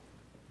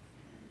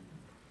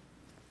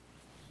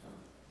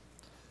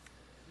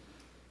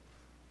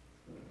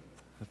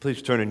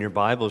Please turn in your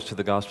Bibles to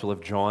the Gospel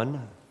of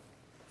John,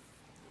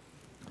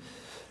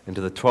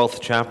 into the 12th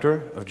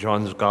chapter of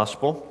John's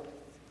Gospel.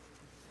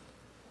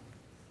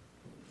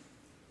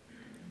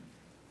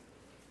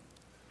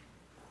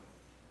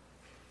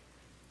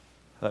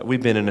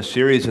 We've been in a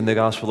series in the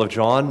Gospel of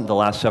John the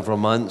last several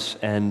months,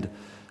 and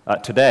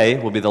today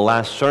will be the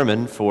last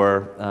sermon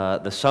for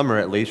the summer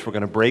at least. We're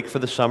going to break for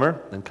the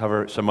summer and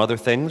cover some other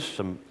things,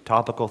 some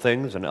topical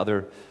things and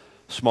other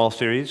small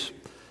series.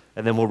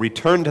 And then we'll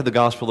return to the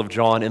Gospel of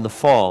John in the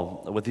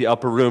fall with the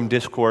Upper Room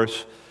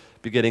Discourse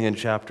beginning in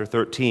chapter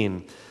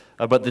 13.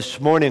 But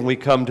this morning we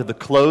come to the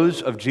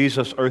close of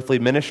Jesus' earthly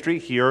ministry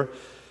here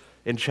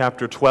in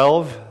chapter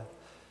 12.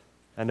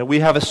 And we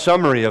have a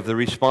summary of the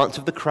response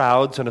of the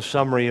crowds and a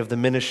summary of the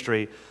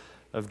ministry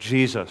of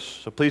Jesus.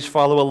 So please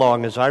follow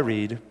along as I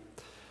read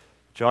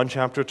John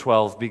chapter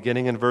 12,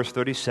 beginning in verse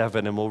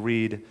 37, and we'll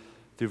read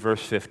through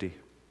verse 50.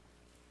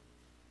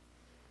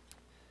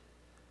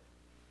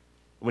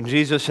 When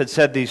Jesus had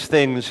said these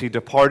things, he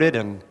departed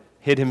and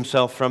hid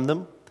himself from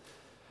them.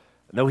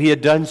 Though he had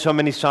done so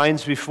many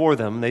signs before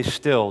them, they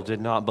still did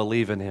not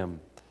believe in him,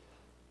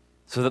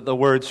 so that the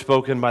words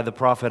spoken by the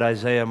prophet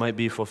Isaiah might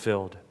be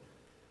fulfilled.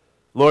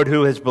 Lord,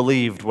 who has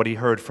believed what he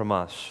heard from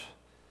us?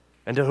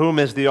 And to whom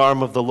has the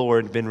arm of the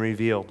Lord been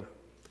revealed?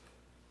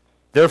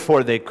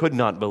 Therefore they could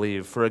not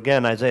believe, for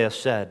again Isaiah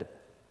said,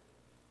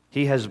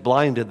 He has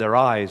blinded their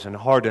eyes and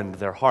hardened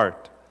their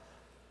heart,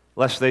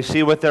 lest they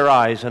see with their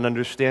eyes and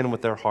understand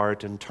with their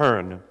heart and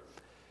turn,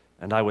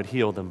 and I would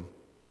heal them.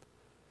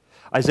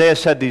 Isaiah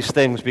said these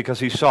things because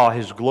he saw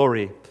his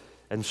glory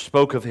and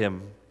spoke of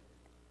him.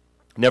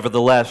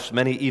 Nevertheless,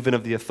 many even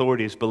of the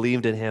authorities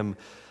believed in him,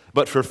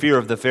 but for fear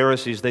of the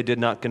Pharisees they did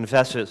not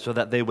confess it, so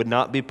that they would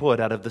not be put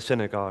out of the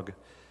synagogue.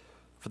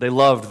 For they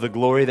loved the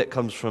glory that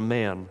comes from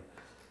man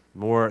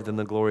more than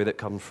the glory that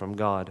comes from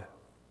God.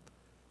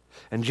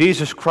 And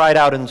Jesus cried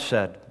out and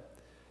said,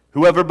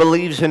 Whoever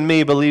believes in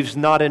me believes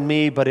not in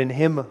me, but in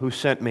him who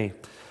sent me.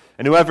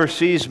 And whoever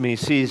sees me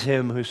sees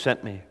him who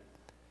sent me.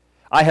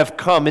 I have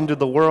come into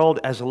the world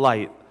as a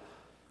light,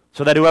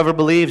 so that whoever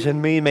believes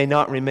in me may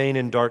not remain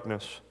in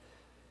darkness.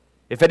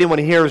 If anyone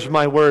hears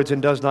my words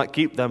and does not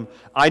keep them,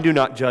 I do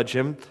not judge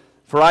him,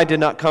 for I did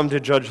not come to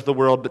judge the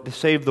world, but to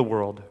save the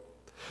world.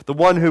 The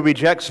one who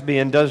rejects me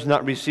and does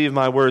not receive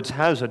my words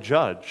has a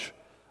judge.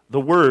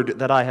 The word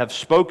that I have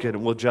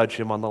spoken will judge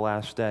him on the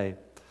last day.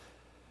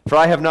 For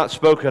I have not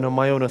spoken on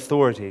my own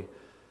authority,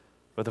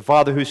 but the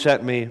Father who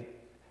sent me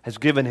has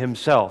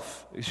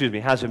himself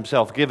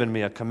given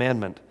me a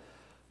commandment,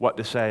 what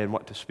to say and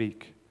what to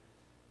speak.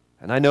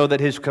 And I know that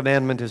his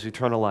commandment is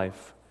eternal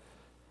life.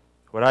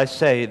 What I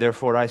say,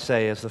 therefore I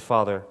say, as the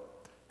Father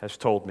has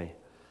told me.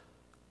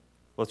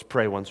 Let's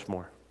pray once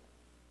more.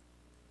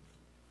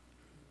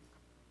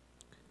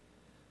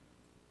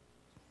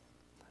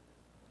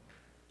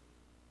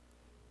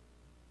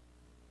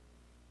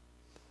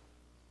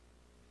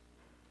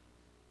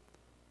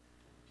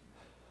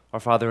 Our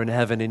Father in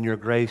heaven, in your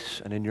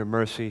grace and in your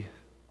mercy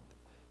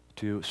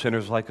to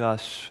sinners like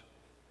us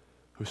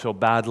who so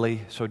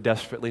badly, so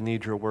desperately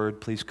need your word,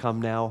 please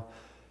come now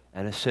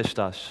and assist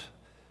us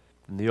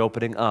in the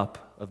opening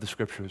up of the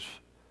Scriptures.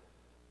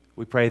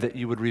 We pray that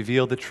you would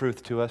reveal the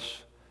truth to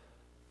us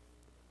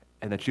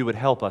and that you would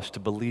help us to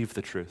believe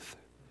the truth.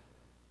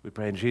 We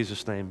pray in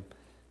Jesus' name,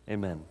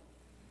 amen.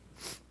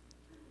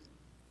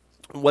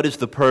 What is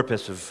the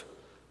purpose of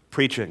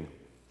preaching?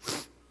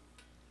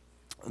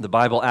 The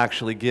Bible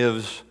actually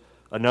gives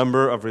a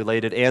number of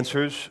related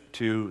answers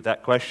to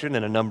that question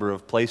in a number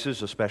of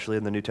places, especially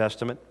in the New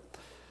Testament.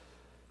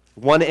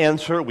 One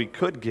answer we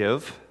could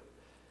give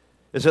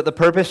is that the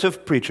purpose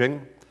of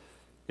preaching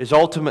is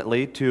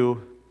ultimately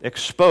to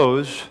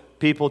expose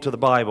people to the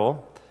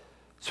Bible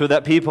so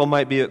that people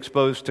might be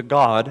exposed to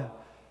God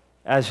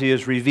as He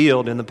is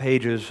revealed in the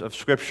pages of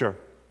Scripture.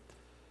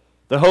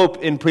 The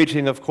hope in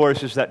preaching, of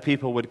course, is that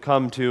people would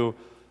come to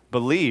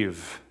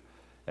believe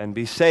and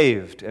be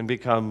saved and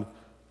become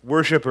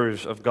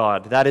worshipers of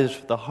God. That is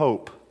the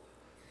hope.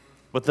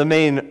 But the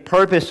main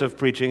purpose of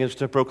preaching is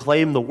to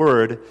proclaim the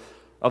word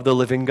of the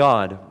living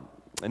God.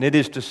 And it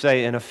is to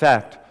say, in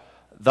effect,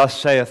 Thus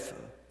saith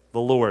the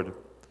Lord.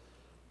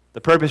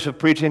 The purpose of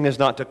preaching is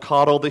not to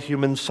coddle the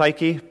human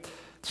psyche,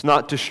 it's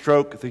not to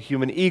stroke the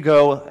human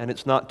ego, and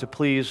it's not to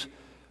please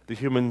the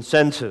human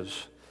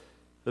senses.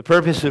 The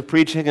purpose of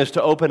preaching is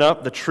to open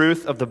up the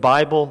truth of the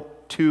Bible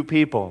to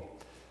people.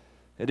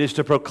 It is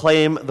to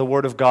proclaim the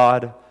Word of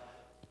God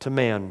to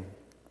man.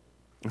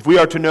 If we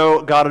are to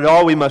know God at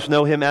all, we must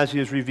know Him as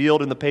He is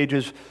revealed in the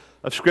pages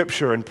of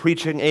Scripture, and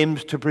preaching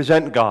aims to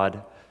present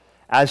God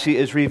as He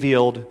is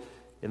revealed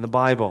in the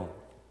Bible.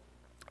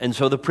 And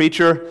so the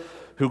preacher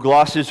who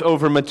glosses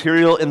over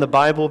material in the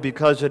Bible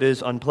because it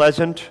is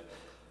unpleasant,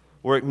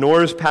 or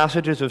ignores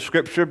passages of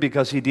Scripture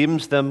because he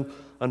deems them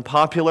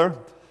unpopular,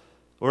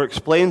 or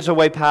explains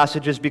away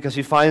passages because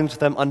he finds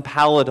them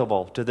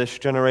unpalatable to this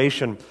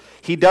generation,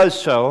 he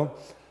does so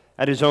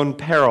at his own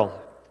peril.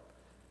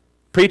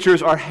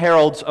 Preachers are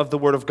heralds of the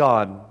Word of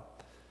God.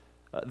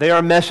 They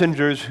are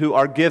messengers who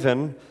are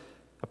given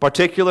a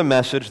particular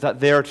message that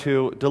they're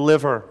to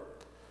deliver.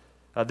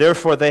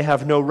 Therefore, they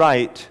have no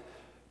right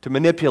to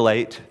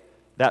manipulate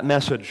that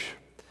message.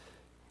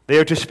 They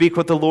are to speak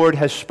what the Lord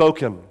has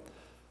spoken.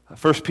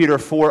 1 Peter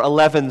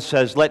 4:11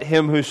 says, "Let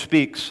him who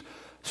speaks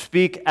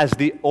speak as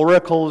the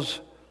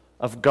oracles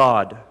of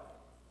God."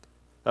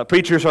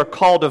 Preachers are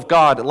called of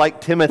God,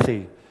 like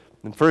Timothy,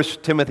 in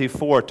 1 Timothy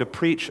 4, to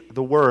preach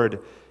the word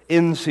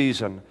in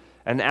season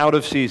and out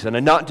of season,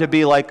 and not to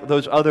be like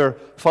those other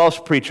false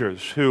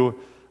preachers who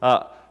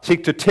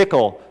seek to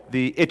tickle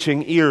the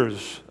itching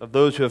ears of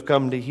those who have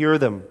come to hear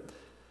them.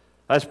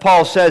 As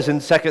Paul says in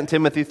 2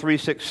 Timothy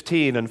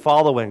 3:16 and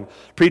following,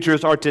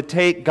 preachers are to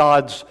take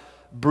God's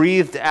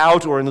breathed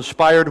out or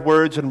inspired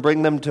words and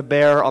bring them to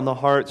bear on the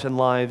hearts and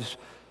lives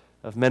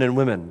of men and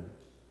women.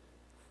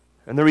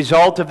 And the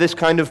result of this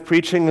kind of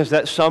preaching is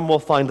that some will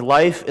find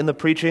life in the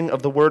preaching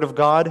of the Word of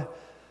God,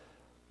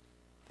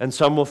 and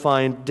some will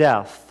find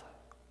death.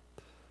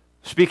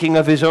 Speaking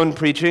of his own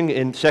preaching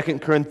in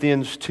 2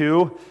 Corinthians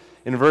 2,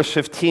 in verse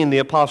 15, the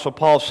Apostle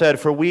Paul said,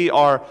 "For we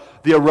are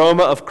the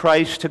aroma of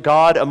Christ to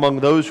God among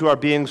those who are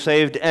being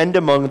saved and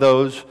among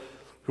those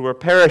who are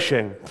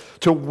perishing.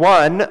 To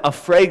one, a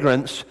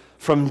fragrance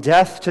from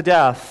death to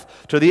death,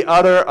 to the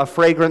other, a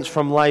fragrance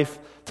from life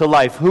to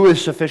life. Who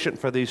is sufficient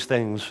for these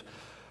things?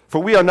 For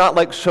we are not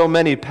like so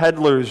many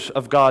peddlers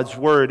of God's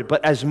word,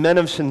 but as men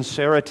of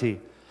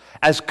sincerity,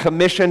 as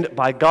commissioned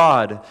by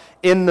God,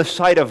 in the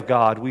sight of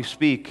God, we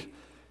speak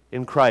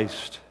in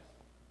Christ."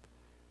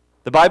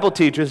 The Bible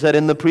teaches that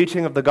in the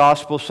preaching of the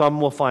gospel, some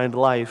will find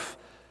life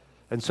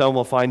and some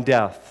will find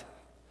death.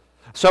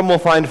 Some will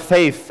find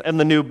faith in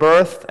the new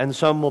birth, and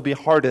some will be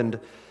hardened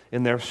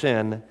in their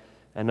sin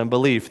and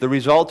unbelief. The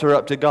results are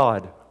up to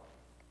God.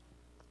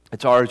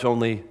 It's ours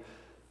only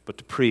but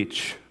to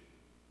preach.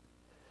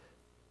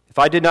 If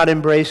I did not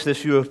embrace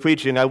this view of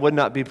preaching, I would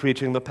not be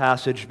preaching the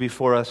passage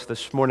before us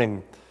this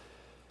morning,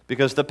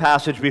 because the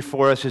passage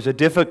before us is a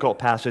difficult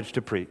passage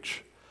to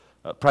preach,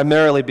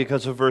 primarily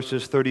because of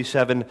verses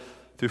 37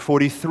 through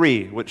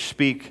 43, which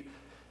speak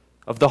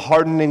of the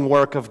hardening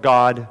work of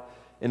God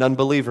in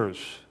unbelievers.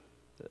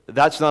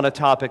 That's not a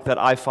topic that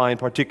I find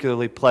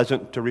particularly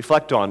pleasant to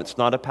reflect on. It's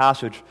not a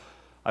passage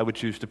I would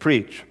choose to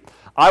preach.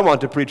 I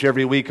want to preach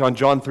every week on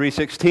John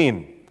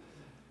 3:16.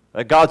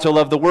 That God so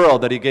loved the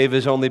world that he gave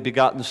his only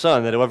begotten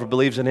Son, that whoever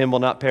believes in him will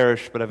not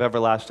perish but have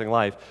everlasting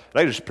life.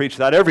 And I just preach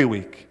that every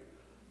week,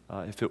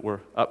 if it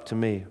were up to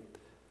me.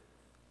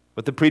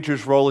 But the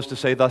preacher's role is to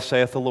say, "Thus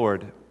saith the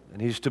Lord."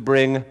 And he's to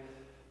bring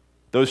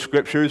those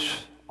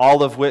scriptures,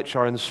 all of which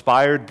are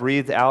inspired,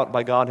 breathed out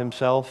by God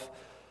himself,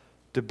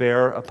 to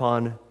bear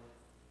upon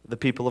the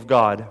people of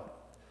God.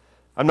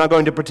 I'm not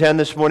going to pretend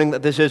this morning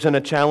that this isn't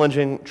a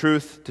challenging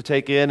truth to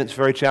take in. It's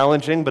very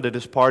challenging, but it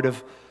is part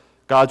of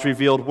God's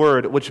revealed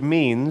word, which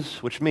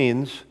means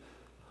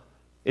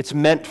it's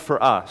meant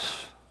for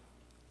us.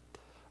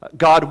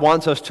 God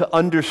wants us to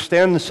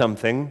understand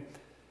something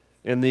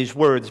in these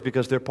words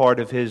because they're part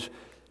of his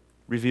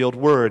revealed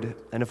word.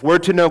 And if we're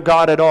to know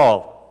God at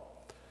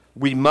all,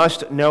 we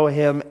must know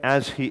him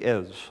as he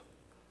is.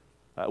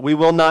 We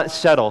will not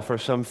settle for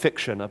some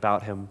fiction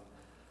about him.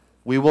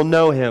 We will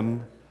know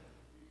him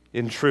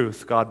in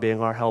truth, God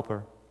being our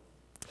helper.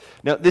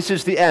 Now, this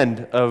is the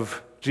end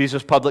of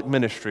Jesus' public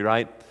ministry,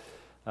 right?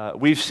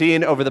 We've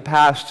seen over the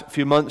past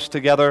few months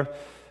together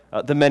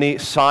the many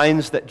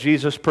signs that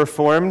Jesus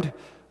performed.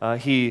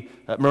 He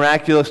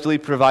miraculously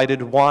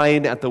provided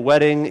wine at the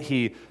wedding.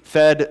 He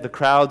fed the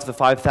crowds, the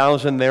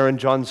 5,000 there in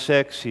John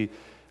 6. He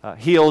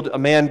healed a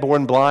man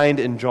born blind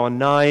in John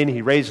 9.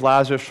 He raised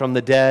Lazarus from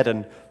the dead,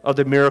 and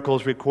other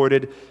miracles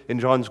recorded in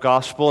John's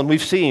gospel. And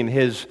we've seen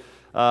his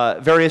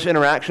various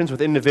interactions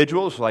with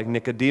individuals like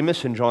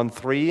Nicodemus in John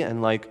 3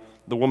 and like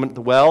the woman at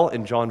the well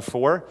in John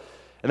 4.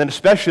 And then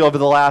especially over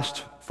the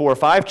last 4 or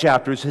 5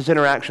 chapters, his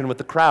interaction with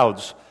the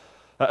crowds,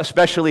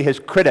 especially his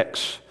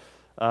critics,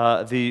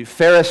 the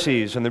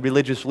Pharisees and the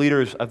religious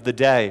leaders of the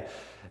day.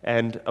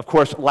 And of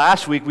course,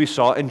 last week we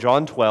saw in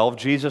John 12,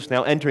 Jesus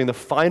now entering the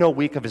final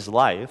week of his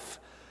life.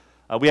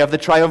 We have the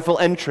triumphal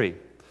entry.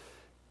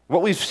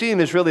 What we've seen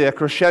is really a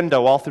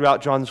crescendo all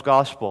throughout John's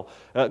gospel.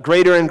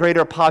 Greater and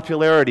greater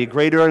popularity,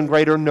 greater and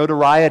greater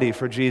notoriety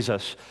for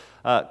Jesus,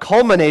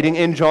 culminating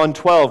in John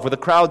 12, where the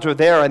crowds are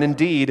there, and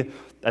indeed,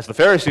 as the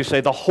Pharisees say,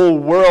 the whole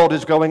world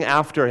is going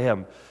after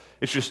him.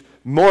 It's just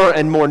more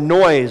and more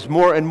noise,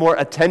 more and more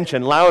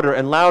attention, louder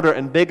and louder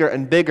and bigger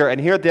and bigger.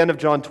 And here at the end of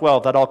John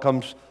 12, that all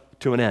comes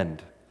to an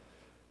end,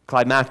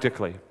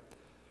 climactically.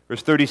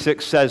 Verse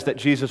 36 says that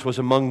Jesus was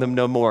among them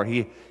no more.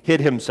 He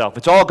hid himself.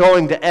 It's all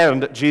going to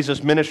end,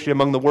 Jesus' ministry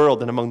among the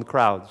world and among the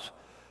crowds.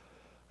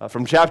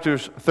 From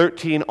chapters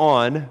 13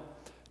 on,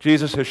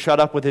 Jesus is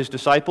shut up with his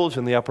disciples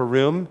in the upper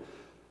room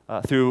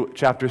through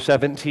chapter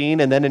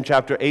 17. And then in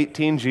chapter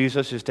 18,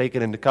 Jesus is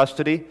taken into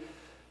custody.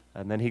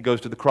 And then he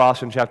goes to the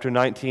cross in chapter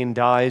 19,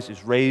 dies,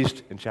 is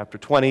raised in chapter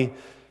 20.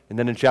 And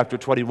then in chapter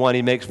 21,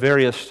 he makes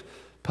various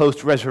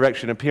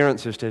post-resurrection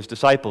appearances to his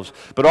disciples.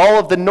 But all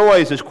of the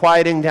noise is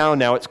quieting down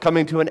now. It's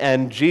coming to an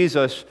end.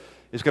 Jesus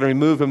is going to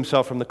remove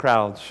himself from the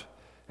crowds.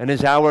 and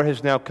his hour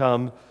has now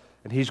come,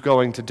 and he's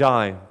going to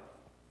die.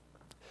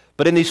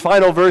 But in these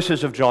final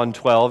verses of John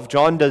 12,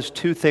 John does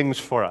two things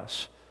for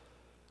us.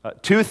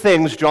 Two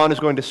things John is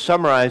going to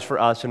summarize for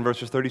us in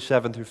verses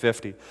 37 through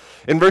 50.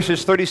 In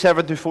verses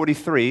 37 through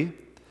 43,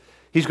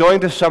 he's going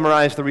to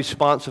summarize the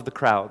response of the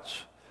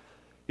crowds.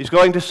 He's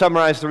going to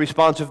summarize the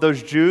response of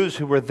those Jews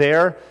who were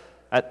there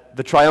at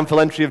the triumphal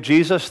entry of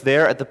Jesus,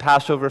 there at the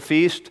Passover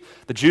feast,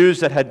 the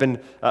Jews that had been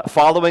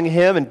following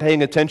him and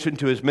paying attention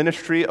to his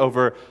ministry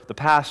over the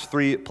past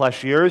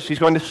 3+ years. He's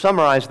going to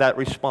summarize that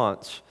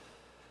response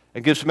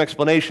and give some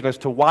explanation as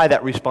to why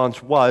that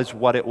response was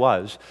what it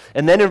was.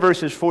 And then in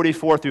verses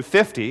 44 through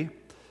 50,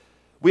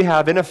 we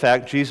have, in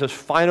effect, Jesus'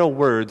 final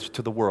words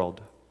to the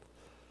world.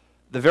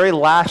 The very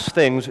last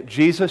things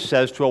Jesus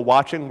says to a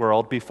watching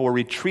world before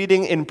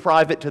retreating in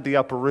private to the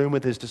upper room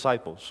with his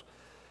disciples,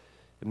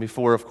 and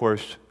before, of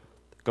course,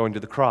 going to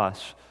the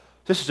cross.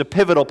 This is a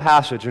pivotal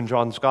passage in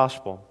John's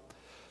Gospel.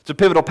 It's a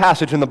pivotal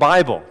passage in the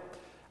Bible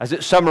as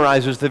it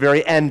summarizes the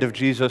very end of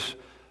Jesus'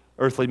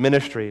 earthly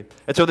ministry.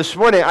 And so this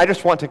morning, I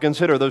just want to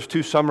consider those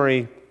two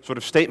summary sort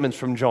of statements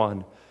from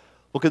John.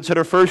 We'll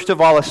consider, first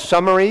of all, a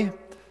summary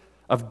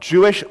of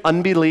Jewish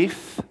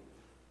unbelief,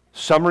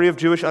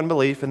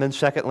 and then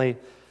secondly,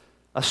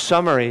 a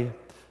summary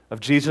of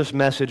Jesus'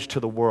 message to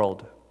the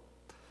world.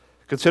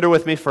 Consider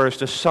with me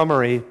first a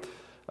summary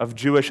of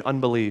Jewish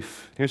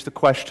unbelief. Here's the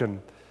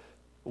question: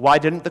 why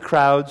didn't the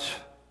crowds,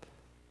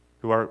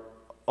 who are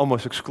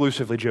almost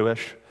exclusively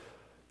Jewish,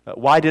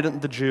 why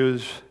didn't the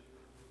Jews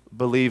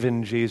believe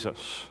in Jesus?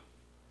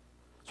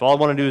 So all I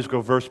want to do is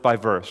go verse by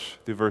verse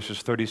through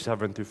verses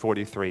 37 through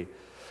 43.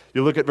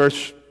 You look at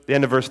the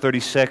end of verse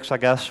 36, I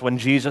guess. When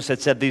Jesus had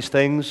said these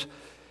things,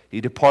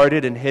 he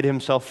departed and hid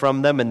himself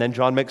from them. And then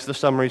John makes the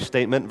summary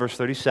statement, verse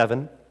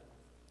 37.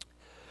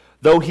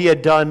 Though he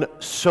had done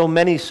so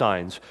many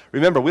signs.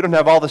 Remember, we don't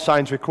have all the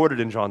signs recorded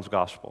in John's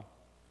gospel.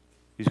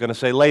 He's going to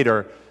say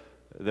later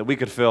that we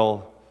could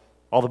fill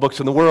all the books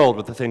in the world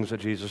with the things that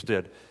Jesus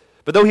did.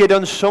 But though he had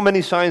done so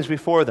many signs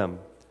before them,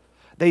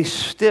 they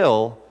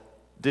still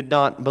did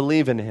not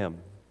believe in him.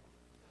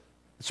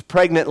 It's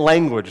pregnant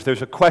language.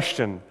 There's a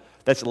question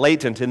that's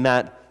latent in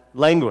that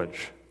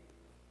language.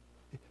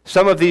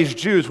 Some of these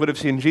Jews would have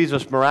seen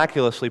Jesus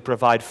miraculously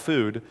provide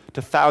food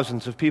to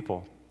thousands of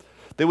people.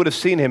 They would have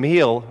seen him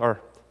heal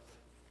or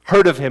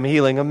heard of him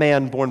healing a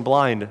man born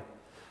blind.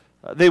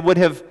 They would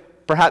have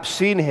perhaps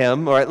seen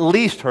him, or at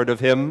least heard of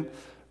him,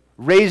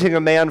 raising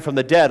a man from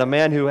the dead, a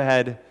man who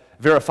had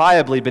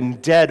verifiably been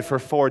dead for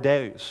 4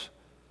 days.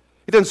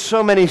 He'd done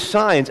so many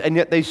signs, and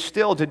yet they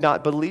still did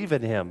not believe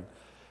in him.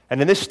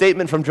 And in this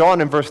statement from John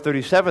in verse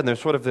 37,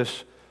 there's sort of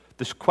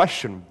this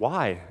question: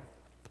 why?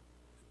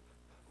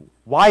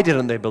 Why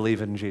didn't they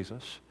believe in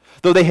Jesus?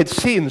 Though they had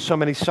seen so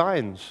many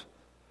signs,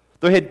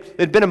 though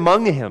they'd been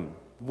among him,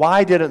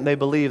 why didn't they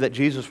believe that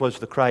Jesus was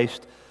the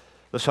Christ,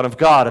 the Son of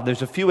God? And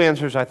there's a few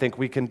answers I think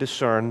we can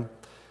discern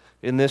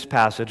in this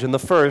passage. And the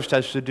first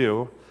has to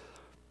do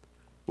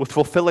with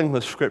fulfilling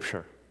the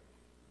Scripture.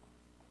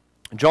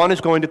 John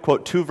is going to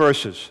quote two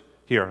verses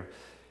here.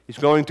 He's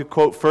going to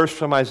quote first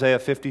from Isaiah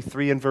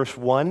 53 and verse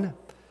 1,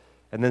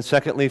 and then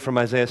secondly from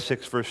Isaiah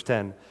 6 verse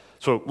 10.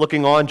 So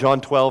looking on,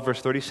 John 12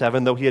 verse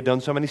 37, though he had done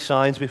so many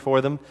signs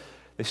before them,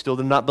 they still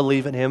did not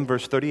believe in him.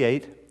 Verse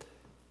 38,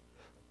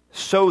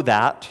 so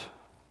that,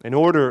 in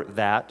order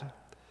that,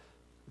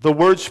 the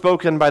word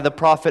spoken by the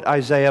prophet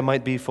Isaiah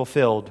might be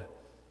fulfilled.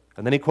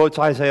 And then he quotes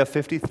Isaiah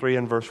 53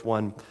 and verse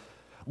 1.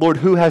 Lord,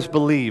 who has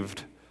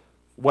believed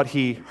what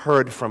he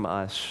heard from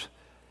us?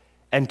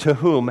 And to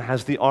whom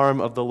has the arm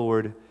of the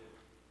Lord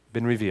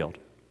been revealed?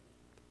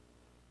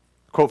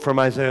 Quote from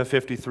Isaiah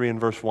 53 and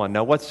verse 1.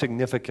 Now, what's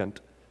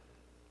significant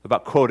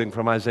about quoting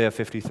from Isaiah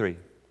 53?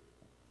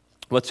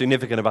 What's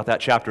significant about that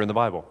chapter in the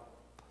Bible?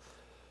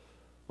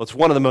 Well, it's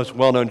one of the most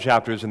well-known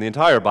chapters in the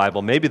entire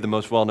Bible, maybe the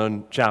most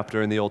well-known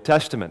chapter in the Old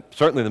Testament,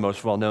 certainly the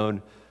most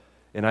well-known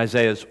in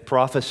Isaiah's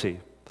prophecy.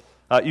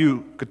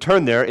 You could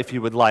turn there if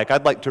you would like.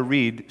 I'd like to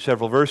read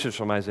several verses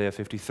from Isaiah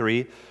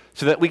 53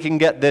 so that we can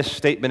get this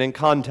statement in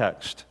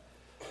context.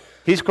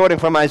 He's quoting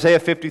from Isaiah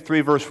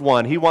 53 verse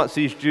 1. He wants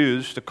these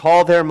Jews to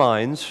call their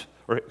minds,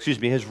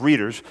 his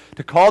readers,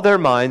 to call their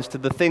minds to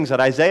the things that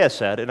Isaiah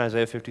said in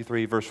Isaiah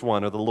 53 verse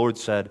 1, or the Lord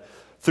said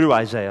through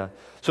Isaiah.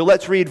 So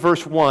let's read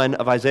verse 1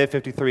 of Isaiah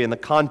 53 in the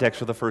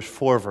context of the first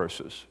 4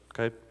 verses.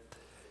 Okay?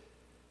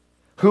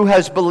 Who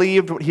has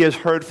believed what he has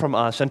heard from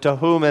us, and to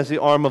whom has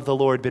the arm of the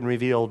Lord been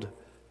revealed?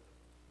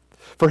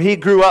 For he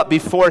grew up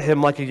before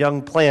him like a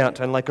young plant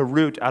and like a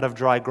root out of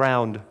dry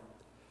ground.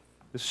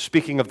 This is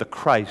speaking of the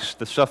Christ,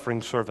 the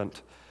suffering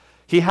servant.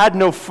 He had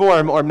no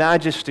form or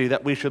majesty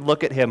that we should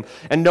look at him,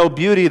 and no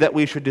beauty that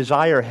we should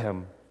desire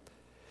him.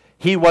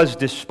 He was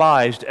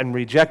despised and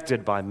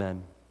rejected by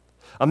men,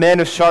 a man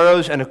of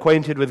sorrows and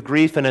acquainted with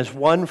grief, and as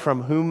one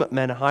from whom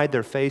men hide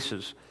their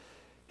faces.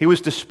 He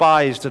was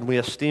despised, and we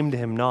esteemed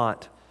him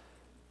not.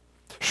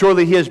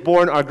 Surely he has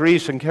borne our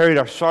griefs and carried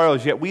our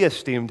sorrows, yet we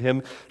esteemed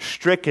him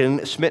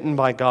stricken, smitten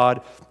by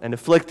God, and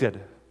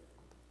afflicted.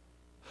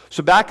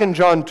 So back in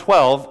John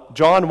 12,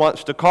 John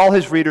wants to call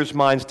his readers'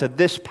 minds to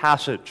this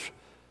passage.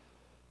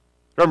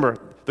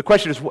 Remember, the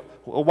question is,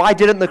 why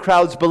didn't the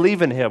crowds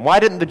believe in him?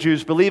 Why didn't the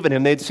Jews believe in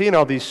him? They'd seen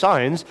all these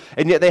signs,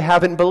 and yet they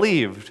haven't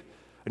believed.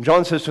 And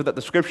John says so that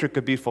the scripture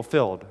could be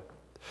fulfilled.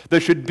 There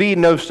should be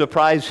no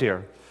surprise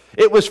here.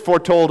 It was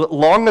foretold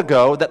long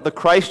ago that the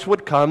Christ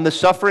would come, the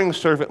suffering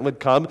servant would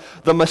come,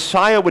 the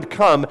Messiah would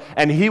come,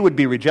 and he would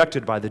be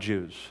rejected by the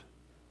Jews.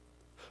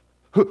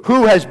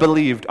 Who has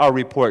believed our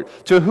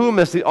report? To whom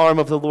has the arm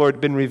of the Lord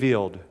been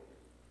revealed?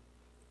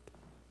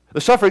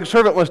 The suffering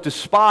servant was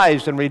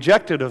despised and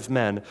rejected of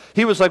men.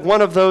 He was like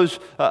one of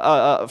those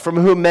from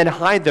whom men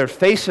hide their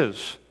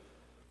faces.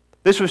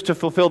 This was to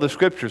fulfill the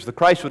scriptures. The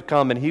Christ would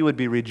come and he would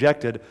be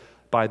rejected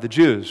by the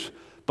Jews.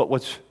 But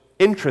what's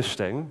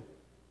interesting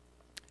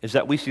is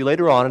that we see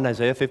later on in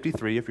Isaiah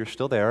 53, if you're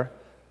still there,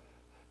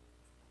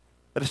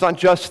 that it's not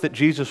just that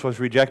Jesus was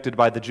rejected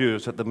by the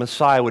Jews, that the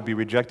Messiah would be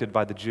rejected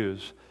by the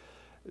Jews.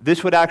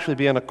 This would actually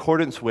be in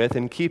accordance with,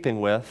 in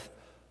keeping with,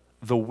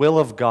 the will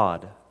of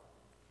God.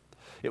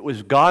 It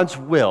was God's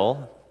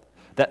will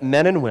that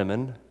men and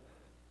women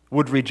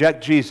would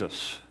reject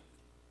Jesus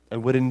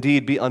and would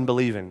indeed be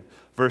unbelieving.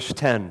 Verse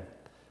 10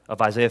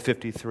 of Isaiah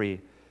 53.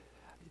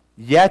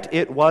 Yet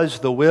it was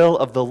the will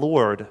of the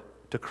Lord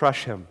to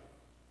crush him,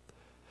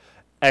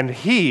 and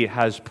he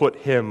has put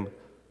him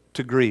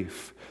to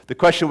grief. The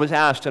question was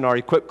asked in our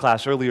Equip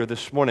class earlier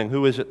this morning,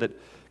 who is it that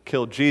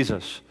killed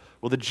Jesus?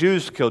 Well, the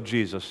Jews killed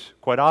Jesus,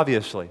 quite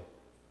obviously.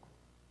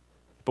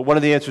 But one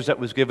of the answers that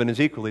was given is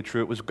equally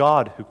true. It was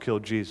God who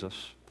killed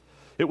Jesus.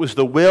 It was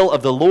the will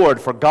of the Lord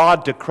for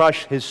God to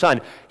crush his Son.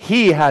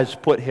 He has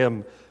put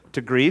him to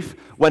grief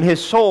when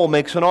his soul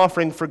makes an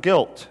offering for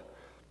guilt.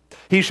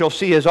 He shall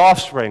see his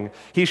offspring.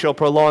 He shall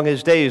prolong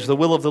his days. The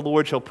will of the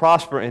Lord shall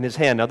prosper in his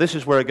hand. Now this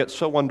is where it gets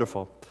so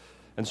wonderful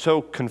and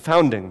so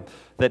confounding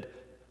that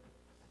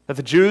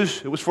the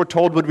Jews, it was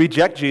foretold, would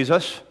reject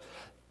Jesus.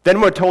 Then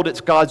we're told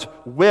it's God's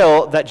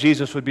will that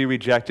Jesus would be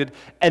rejected.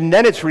 And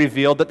then it's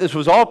revealed that this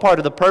was all part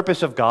of the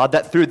purpose of God,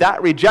 that through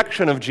that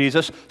rejection of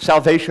Jesus,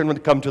 salvation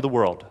would come to the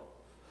world.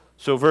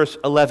 So verse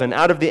 11,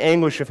 out of the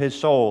anguish of his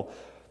soul,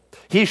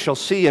 he shall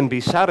see and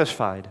be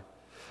satisfied.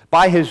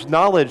 By his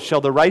knowledge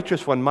shall the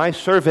righteous one, my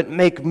servant,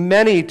 make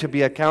many to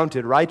be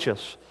accounted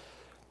righteous.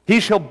 He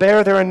shall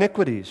bear their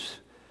iniquities.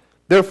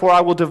 Therefore I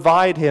will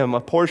divide him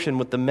a portion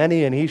with the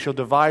many, and he shall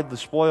divide the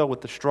spoil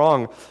with the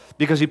strong,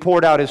 because he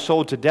poured out his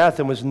soul to death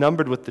and was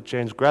numbered with the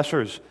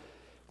transgressors.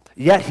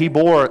 Yet he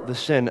bore the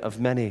sin of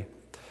many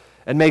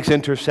and makes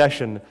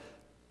intercession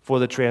for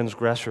the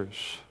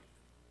transgressors.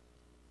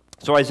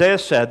 So Isaiah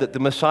said that the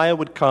Messiah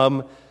would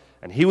come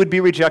and he would be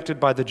rejected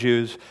by the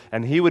Jews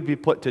and he would be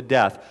put to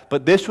death.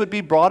 But this would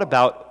be brought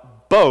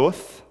about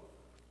both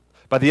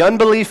by the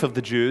unbelief of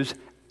the Jews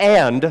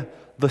and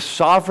the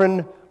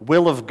sovereign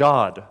will of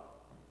God.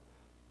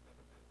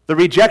 The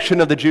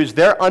rejection of the Jews,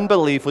 their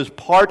unbelief, was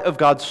part of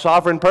God's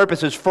sovereign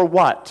purposes. For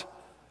what?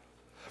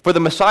 For the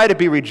Messiah to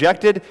be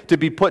rejected, to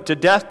be put to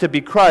death, to be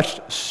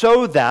crushed,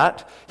 so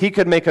that he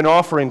could make an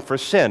offering for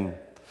sin.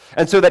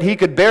 And so that he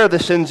could bear the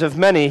sins of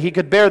many, he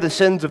could bear the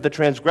sins of the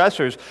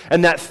transgressors,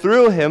 and that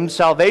through him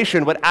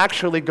salvation would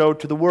actually go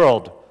to the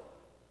world.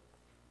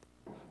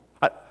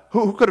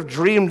 Who could have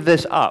dreamed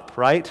this up,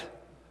 right?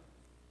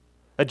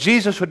 That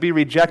Jesus would be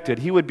rejected,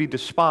 he would be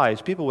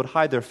despised, people would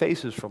hide their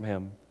faces from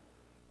him.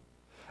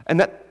 And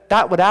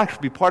that would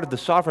actually be part of the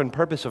sovereign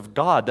purpose of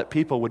God, that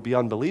people would be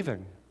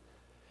unbelieving.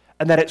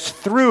 And that it's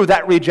through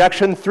that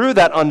rejection, through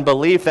that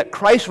unbelief, that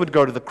Christ would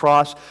go to the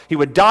cross, he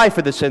would die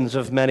for the sins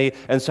of many,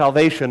 and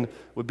salvation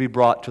would be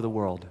brought to the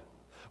world.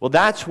 Well,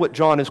 that's what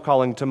John is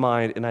calling to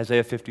mind in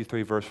Isaiah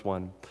 53, verse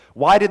 1.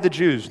 Why did the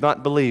Jews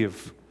not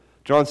believe?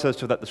 John says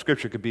so that the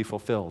scripture could be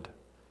fulfilled.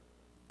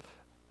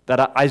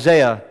 That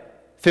Isaiah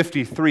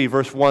 53,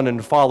 verse 1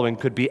 and following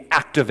could be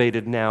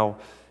activated now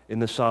in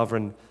the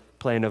sovereign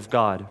plan of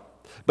God.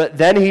 But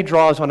then he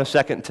draws on a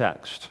second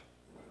text,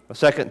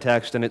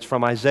 and it's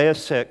from Isaiah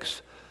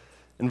 6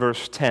 in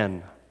verse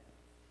 10.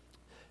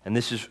 And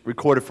this is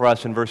recorded for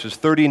us in verses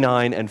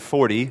 39 and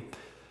 40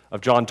 of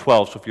John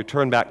 12. So if you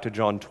turn back to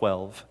John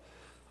 12.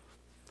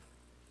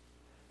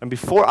 And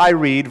before I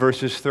read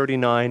verses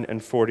 39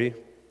 and 40,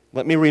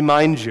 let me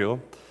remind you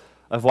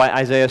of why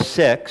Isaiah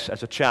 6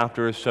 as a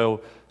chapter is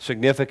so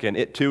significant.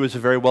 It too is a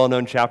very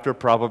well-known chapter,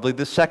 probably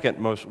the second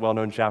most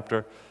well-known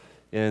chapter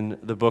in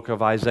the book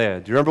of Isaiah.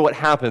 Do you remember what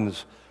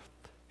happens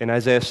in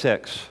Isaiah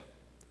 6?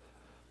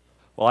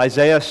 Well,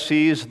 Isaiah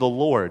sees the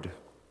Lord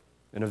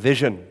in a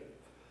vision,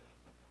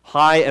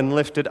 high and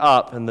lifted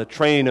up, and the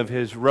train of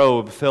his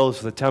robe fills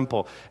the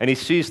temple. And he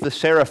sees the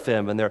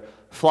seraphim, and they're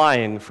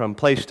flying from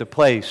place to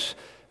place.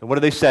 And what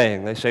are they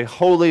saying? They say,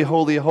 "Holy,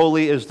 holy,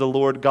 holy is the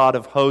Lord God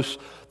of hosts.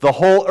 The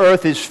whole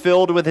earth is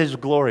filled with his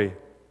glory."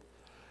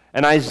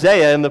 And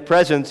Isaiah, in the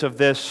presence of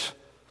this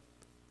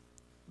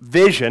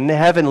vision,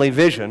 heavenly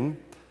vision,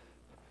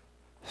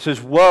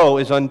 says, "Woe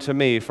is unto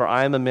me, for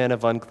I am a man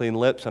of unclean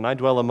lips, and I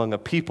dwell among a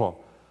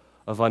people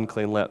of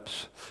unclean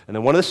lips. And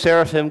then one of the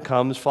seraphim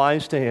comes,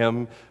 flies to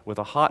him with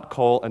a hot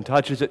coal and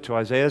touches it to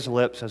Isaiah's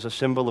lips as a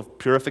symbol of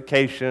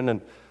purification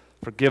and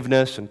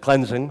forgiveness and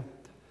cleansing.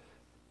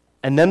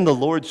 And then the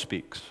Lord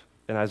speaks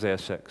in Isaiah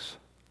 6.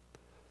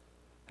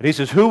 And he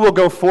says, "Who will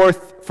go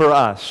forth for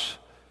us?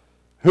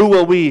 Who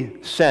will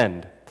we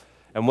send?"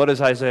 And what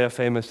does Isaiah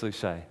famously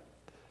say?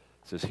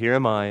 He says, "Here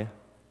am I,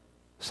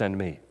 send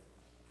me."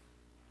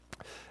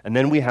 And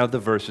then we have the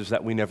verses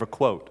that we never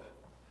quote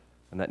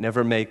and that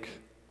never make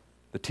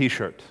the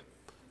t-shirt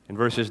in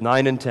verses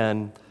 9 and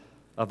 10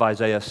 of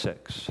Isaiah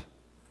 6.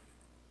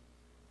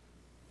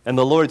 And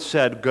the Lord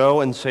said, "Go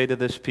and say to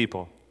this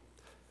people,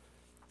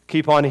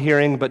 keep on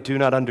hearing but do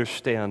not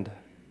understand.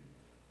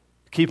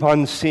 Keep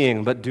on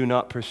seeing but do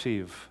not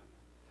perceive."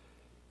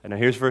 And now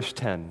here's verse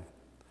 10.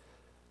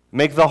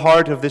 "Make the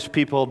heart of this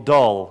people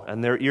dull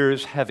and their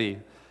ears heavy,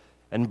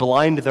 and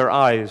blind their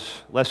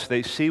eyes, lest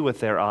they see with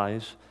their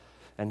eyes,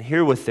 and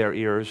hear with their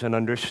ears, and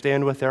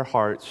understand with their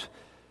hearts,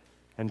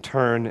 and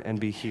turn and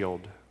be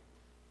healed."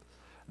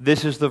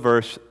 This is the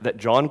verse that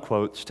John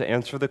quotes to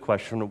answer the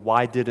question,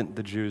 why didn't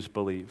the Jews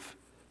believe?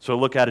 So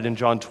look at it in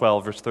John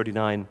 12, verse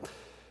 39.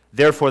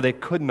 "Therefore they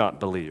could not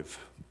believe.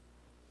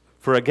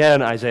 For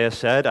again, Isaiah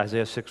said,"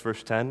 Isaiah 6,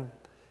 verse 10,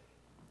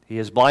 "He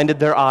has blinded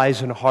their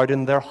eyes and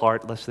hardened their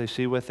heart, lest they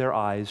see with their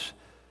eyes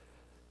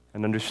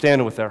and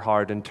understand with their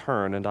heart and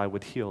turn, and I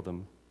would heal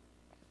them."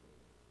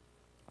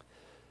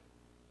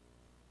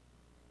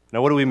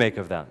 Now, what do we make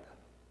of that?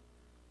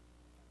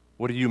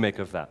 What do you make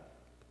of that?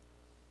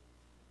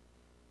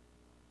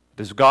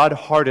 Does God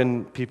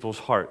harden people's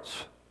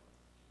hearts?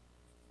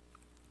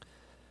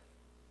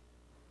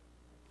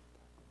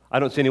 I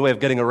don't see any way of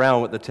getting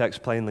around what the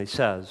text plainly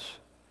says.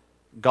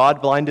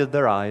 God blinded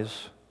their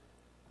eyes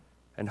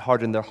and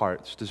hardened their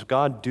hearts. Does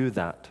God do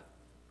that?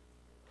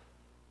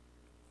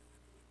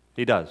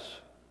 He does.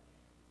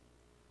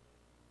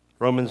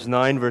 Romans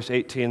 9, verse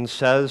 18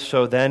 says,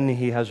 "So then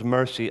he has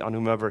mercy on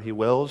whomever he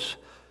wills,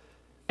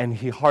 and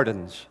he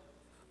hardens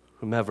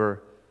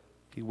whomever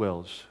he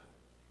wills."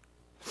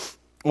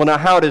 Well, now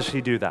how does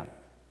he do that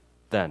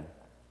then?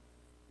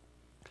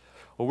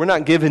 Well, we're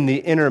not given the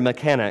inner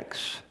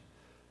mechanics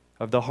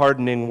of the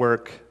hardening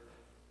work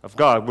of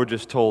God. We're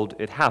just told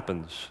it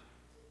happens.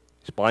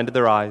 He's blinded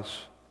their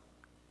eyes.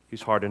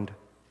 He's hardened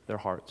their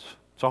hearts.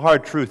 It's a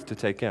hard truth to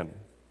take in.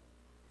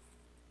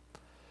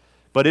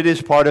 But it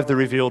is part of the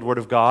revealed Word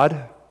of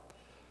God.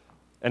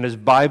 And as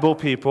Bible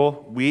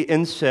people, we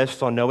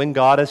insist on knowing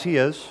God as He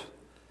is,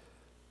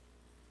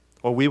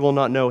 or we will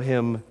not know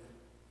Him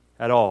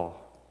at all.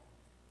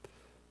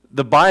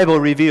 The Bible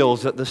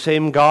reveals that the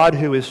same God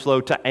who is slow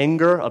to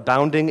anger,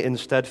 abounding in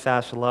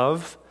steadfast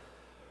love,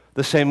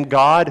 the same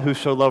God who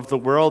so loved the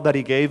world that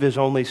He gave His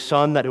only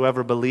Son, that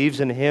whoever believes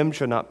in Him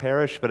should not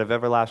perish but have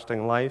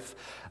everlasting life,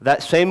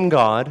 that same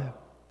God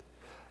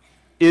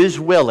is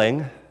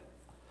willing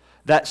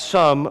that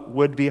some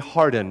would be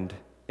hardened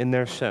in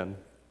their sin.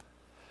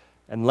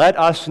 And let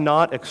us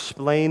not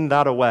explain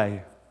that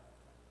away,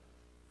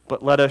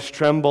 but let us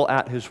tremble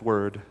at His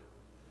word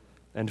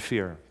and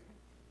fear.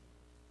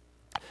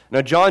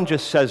 Now, John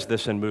just says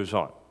this and moves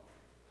on.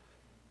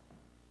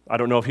 I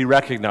don't know if he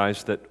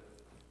recognized that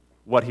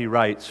what he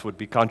writes would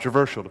be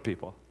controversial to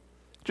people.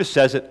 Just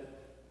says it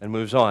and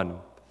moves on.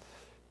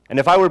 And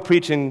if I were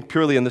preaching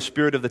purely in the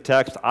spirit of the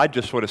text, I'd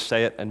just sort of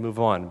say it and move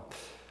on.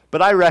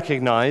 But I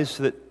recognize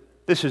that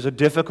this is a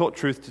difficult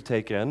truth to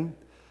take in.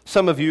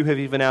 Some of you have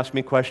even asked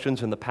me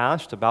questions in the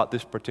past about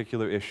this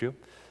particular issue.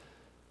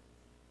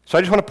 So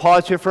I just want to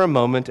pause here for a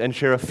moment and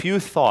share a few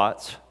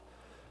thoughts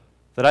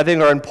that I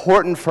think are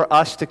important for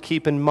us to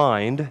keep in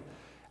mind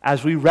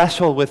as we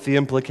wrestle with the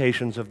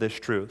implications of this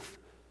truth.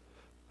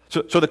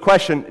 So the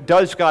question,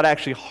 does God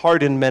actually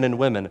harden men and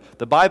women?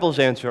 The Bible's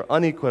answer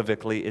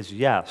unequivocally is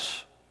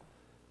yes.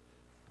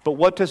 But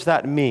what does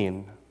that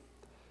mean?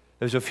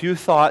 There's a few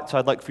thoughts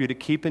I'd like for you to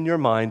keep in your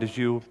mind as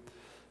you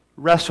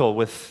wrestle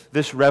with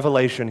this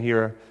revelation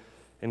here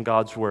in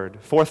God's Word.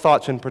 4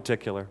 thoughts in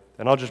particular,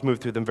 and I'll just move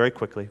through them very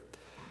quickly.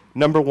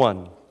 Number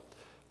 1,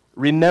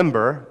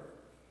 remember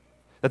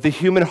that the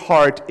human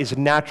heart is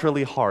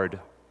naturally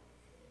hard.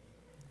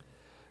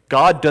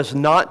 God does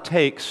not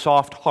take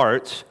soft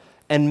hearts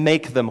and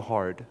make them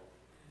hard.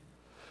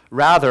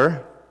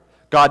 Rather,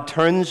 God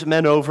turns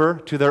men over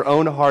to their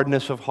own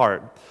hardness of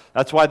heart.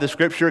 That's why the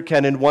Scripture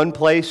can in one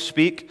place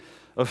speak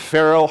of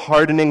Pharaoh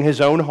hardening his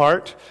own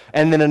heart,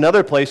 and in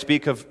another place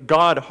speak of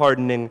God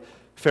hardening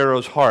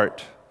Pharaoh's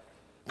heart.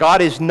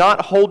 God is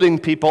not holding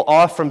people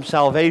off from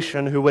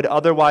salvation who would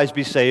otherwise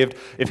be saved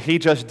if He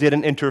just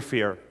didn't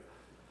interfere.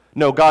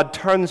 No, God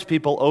turns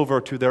people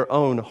over to their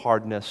own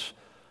hardness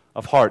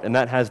of heart, and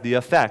that has the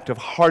effect of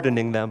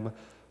hardening them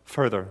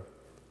further.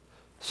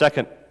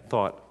 Second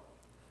thought,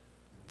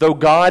 though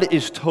God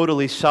is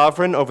totally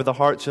sovereign over the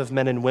hearts of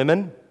men and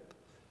women,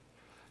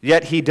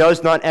 yet He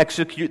does not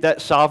execute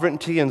that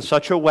sovereignty in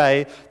such a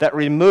way that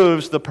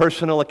removes the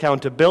personal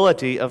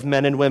accountability of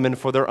men and women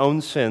for their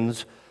own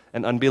sins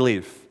and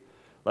unbelief.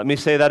 Let me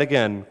say that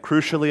again,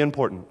 crucially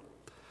important.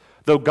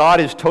 Though God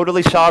is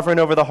totally sovereign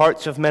over the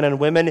hearts of men and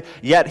women,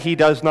 yet he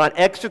does not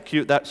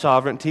execute that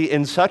sovereignty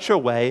in such a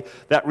way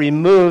that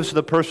removes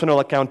the personal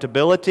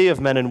accountability of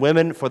men and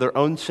women for their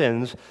own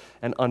sins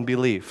and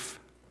unbelief.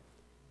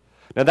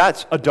 Now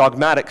that's a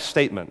dogmatic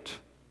statement,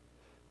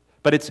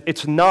 but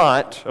it's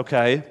not,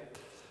 okay,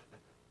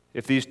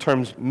 if these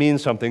terms mean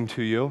something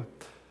to you,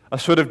 a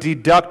sort of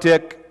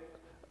deductive,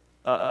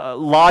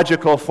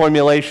 logical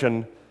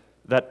formulation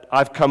that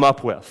I've come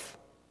up with.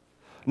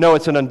 No,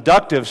 it's an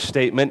inductive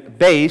statement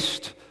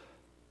based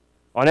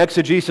on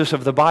exegesis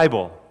of the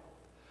Bible.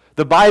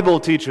 The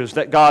Bible teaches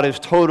that God is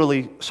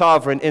totally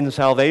sovereign in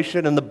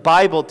salvation, and the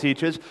Bible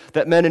teaches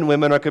that men and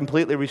women are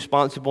completely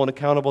responsible and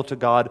accountable to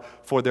God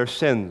for their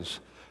sins.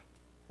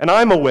 And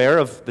I'm aware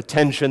of the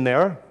tension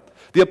there.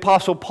 The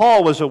Apostle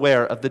Paul was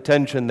aware of the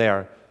tension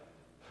there.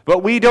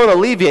 But we don't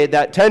alleviate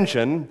that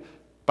tension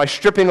by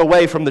stripping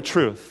away from the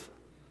truth.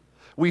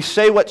 We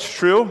say what's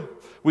true.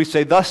 We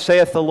say, "Thus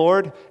saith the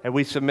Lord," and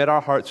we submit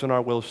our hearts and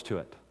our wills to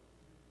it.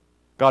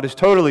 God is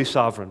totally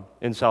sovereign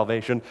in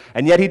salvation,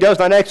 and yet he does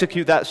not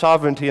execute that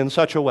sovereignty in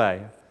such a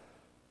way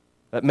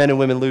that men and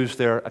women lose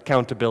their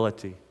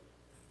accountability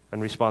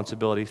and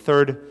responsibility.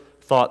 Third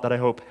thought that I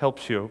hope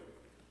helps you.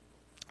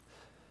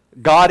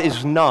 God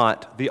is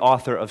not the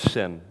author of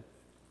sin,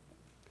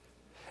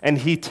 and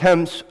he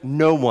tempts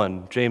no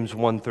one, James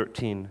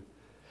 1:13.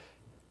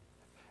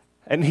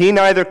 And he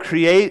neither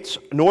creates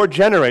nor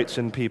generates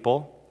in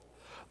people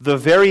the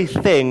very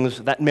things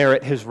that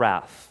merit his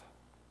wrath.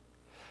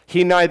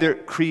 He neither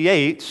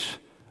creates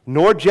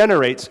nor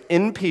generates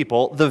in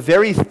people the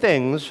very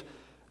things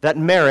that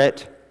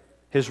merit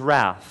his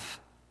wrath.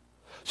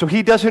 So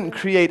he doesn't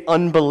create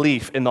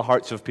unbelief in the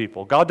hearts of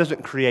people. God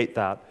doesn't create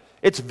that.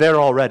 It's there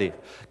already.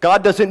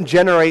 God doesn't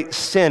generate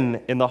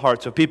sin in the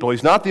hearts of people.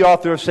 He's not the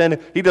author of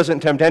sin. He doesn't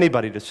tempt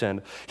anybody to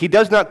sin. He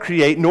does not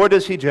create, nor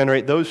does he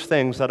generate those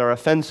things that are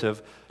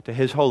offensive to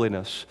his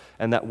holiness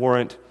and that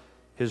warrant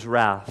his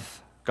wrath.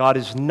 God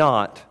is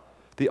not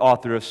the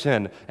author of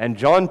sin. And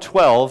John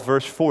 12,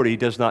 verse 40,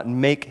 does not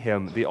make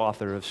him the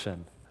author of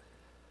sin.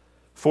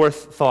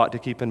 Fourth thought to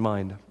keep in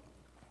mind.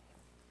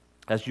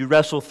 As you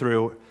wrestle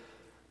through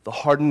the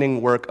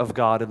hardening work of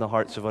God in the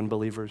hearts of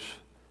unbelievers,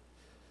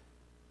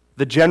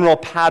 the general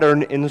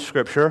pattern in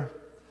Scripture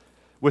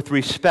with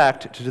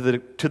respect to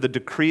the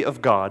decree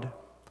of God,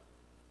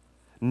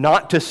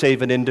 not to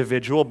save an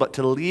individual, but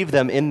to leave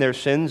them in their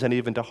sins and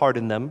even to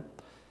harden them,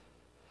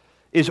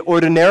 is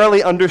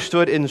ordinarily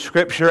understood in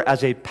Scripture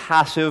as a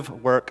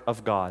passive work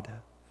of God.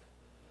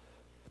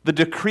 The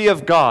decree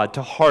of God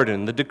to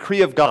harden, the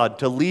decree of God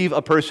to leave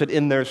a person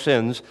in their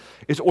sins,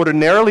 is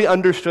ordinarily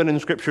understood in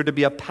Scripture to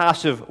be a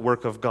passive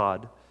work of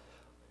God.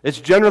 It's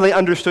generally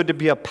understood to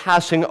be a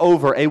passing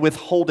over, a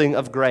withholding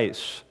of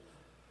grace.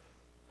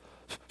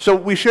 So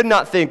we should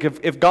not think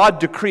if God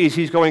decrees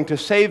he's going to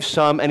save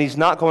some and he's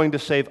not going to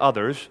save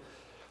others,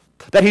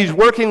 that he's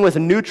working with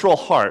neutral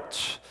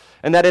hearts,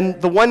 and that in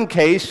the one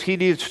case, he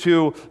needs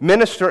to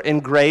minister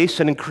in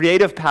grace and in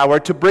creative power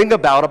to bring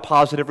about a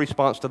positive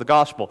response to the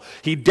gospel.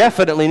 He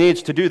definitely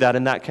needs to do that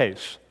in that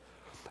case.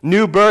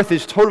 New birth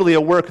is totally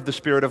a work of the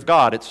Spirit of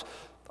God. It's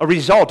a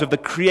result of the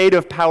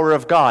creative power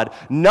of God.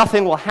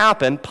 Nothing will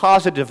happen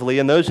positively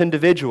in those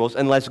individuals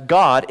unless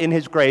God, in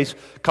his grace,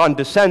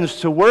 condescends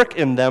to work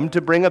in them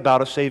to bring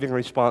about a saving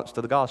response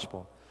to the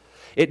gospel.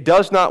 It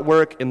does not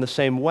work in the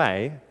same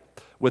way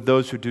with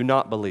those who do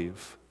not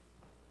believe.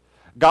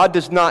 God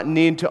does not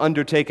need to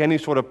undertake any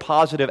sort of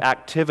positive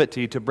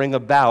activity to bring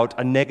about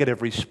a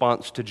negative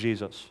response to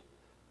Jesus.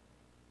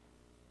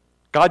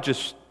 God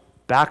just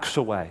backs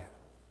away.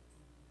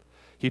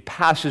 He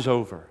passes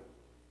over.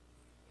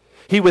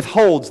 He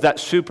withholds that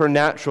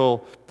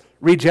supernatural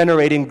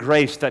regenerating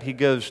grace that he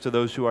gives to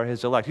those who are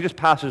his elect. He just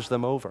passes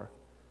them over.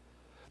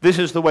 This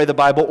is the way the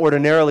Bible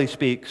ordinarily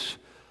speaks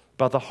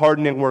about the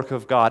hardening work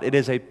of God. It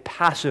is a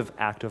passive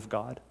act of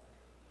God,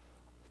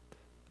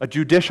 a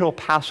judicial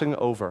passing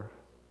over,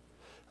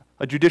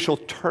 a judicial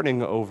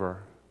turning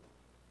over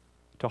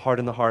to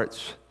harden the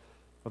hearts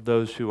of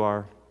those who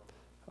are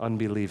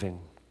unbelieving.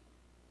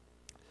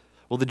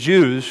 Well, the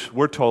Jews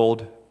were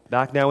told,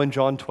 back now in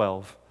John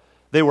 12,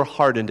 they were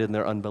hardened in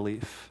their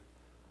unbelief.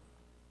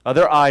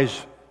 Their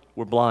eyes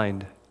were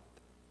blind,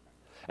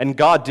 and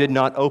God did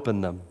not open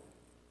them.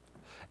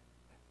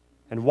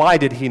 And why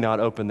did he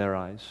not open their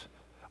eyes?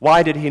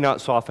 Why did he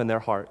not soften their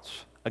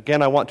hearts?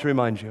 Again, I want to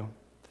remind you,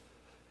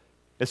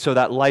 it's so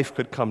that life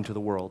could come to the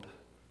world.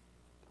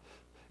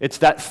 It's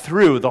that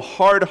through the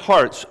hard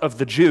hearts of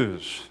the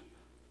Jews,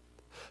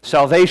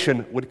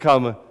 salvation would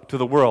come to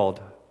the world.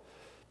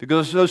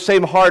 Because those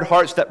same hard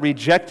hearts that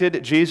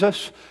rejected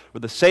Jesus were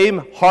the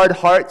same hard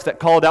hearts that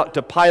called out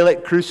to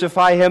Pilate,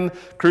 crucify him,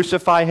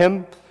 crucify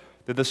him.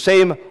 They're the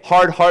same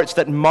hard hearts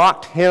that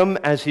mocked him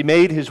as he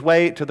made his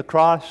way to the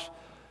cross.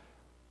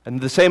 And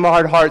the same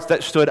hard hearts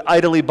that stood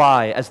idly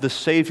by as the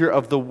Savior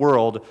of the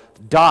world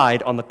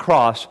died on the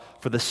cross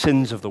for the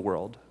sins of the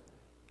world.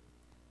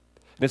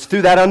 And it's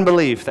through that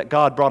unbelief that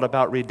God brought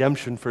about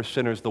redemption for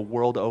sinners the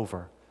world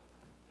over.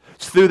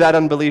 It's through that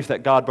unbelief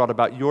that God brought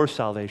about your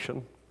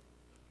salvation.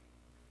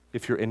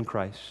 if you're in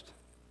Christ.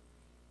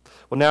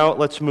 Well, now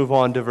let's move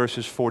on to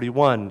verses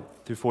 41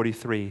 through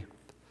 43.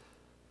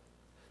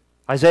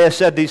 Isaiah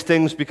said these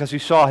things because he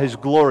saw his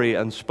glory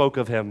and spoke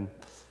of him.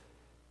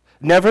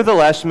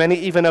 Nevertheless, many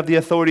even of the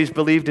authorities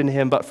believed in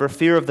him, but for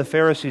fear of the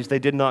Pharisees they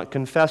did not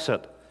confess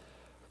it,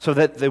 so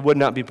that they would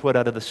not be put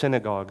out of the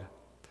synagogue.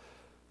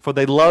 For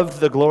they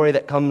loved the glory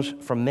that comes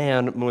from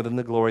man more than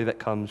the glory that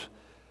comes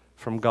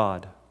from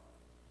God.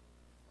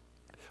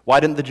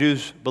 Why didn't the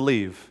Jews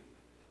believe?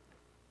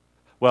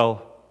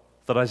 Well,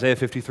 that Isaiah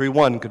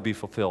 53:1 could be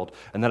fulfilled,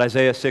 and that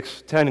Isaiah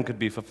 6:10 could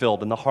be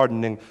fulfilled, and the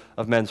hardening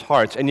of men's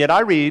hearts. And yet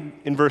I read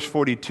in verse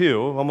 42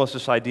 almost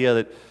this idea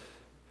that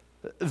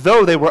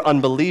though they were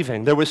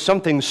unbelieving, there was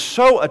something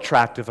so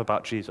attractive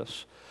about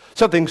Jesus,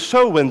 something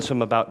so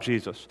winsome about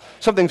Jesus,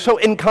 something so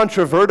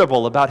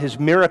incontrovertible about his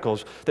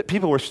miracles that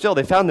people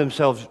they found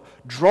themselves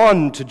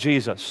drawn to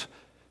Jesus.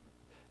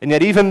 And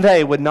yet even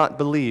they would not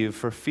believe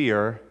for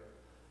fear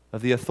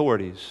of the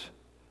authorities.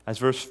 As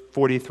verse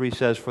 43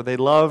 says, for they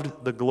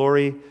loved the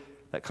glory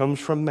that comes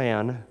from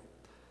man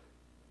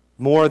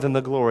more than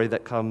the glory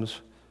that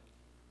comes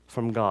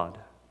from God.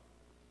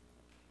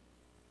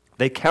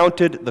 They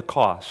counted the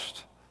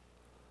cost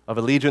of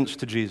allegiance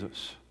to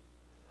Jesus,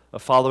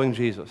 of following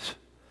Jesus,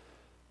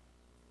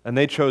 and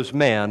they chose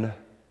man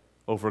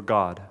over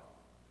God.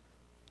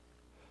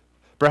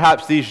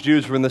 Perhaps these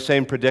Jews were in the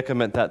same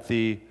predicament that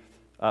the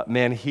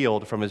man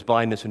healed from his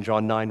blindness in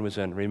John 9 was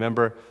in.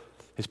 Remember,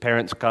 his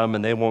parents come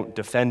and they won't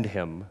defend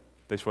him.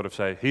 They sort of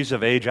say, he's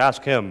of age,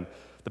 ask him.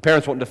 The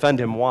parents won't defend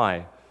him.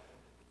 Why?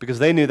 Because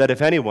they knew that if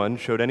anyone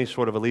showed any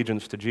sort of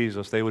allegiance to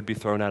Jesus, they would be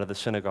thrown out of the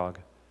synagogue.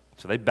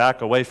 So they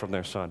back away from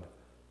their son.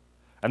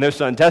 And their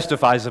son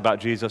testifies about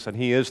Jesus, and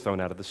he is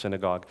thrown out of the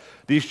synagogue.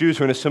 These Jews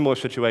are in a similar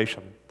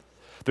situation.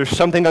 There's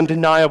something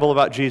undeniable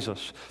about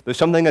Jesus. There's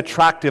something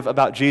attractive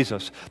about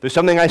Jesus. There's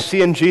something I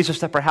see in Jesus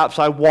that perhaps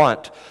I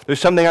want. There's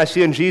something I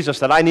see in Jesus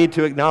that I need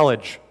to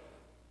acknowledge.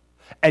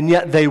 And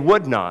yet they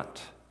would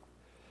not,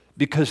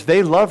 because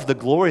they loved the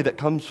glory that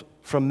comes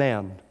from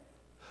man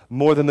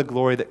more than the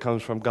glory that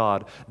comes from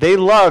God. They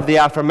loved the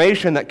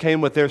affirmation that came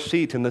with their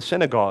seat in the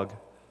synagogue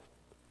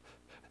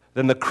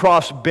than the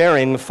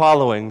cross-bearing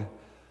following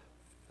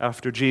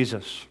after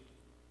Jesus.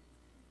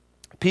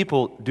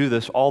 People do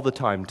this all the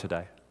time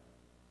today.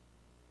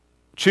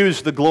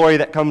 Choose the glory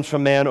that comes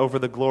from man over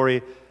the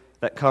glory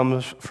that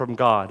comes from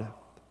God.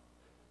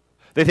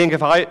 They think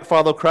if I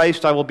follow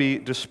Christ, I will be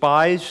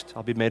despised,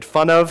 I'll be made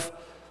fun of,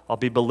 I'll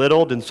be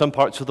belittled, in some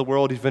parts of the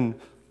world even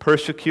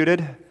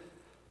persecuted,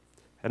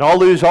 and I'll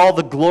lose all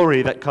the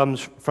glory that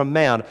comes from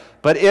man.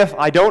 But if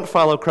I don't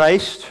follow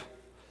Christ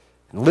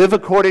and live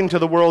according to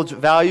the world's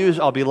values,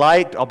 I'll be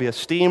liked, I'll be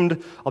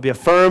esteemed, I'll be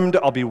affirmed,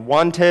 I'll be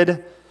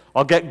wanted,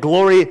 I'll get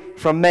glory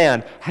from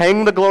man.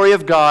 Hang the glory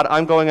of God,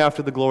 I'm going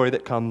after the glory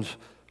that comes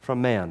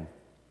from man.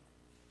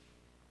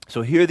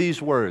 So hear these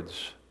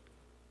words,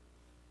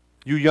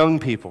 you young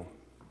people,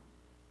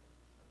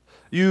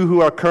 you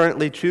who are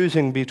currently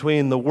choosing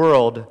between the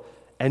world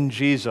and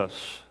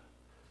Jesus.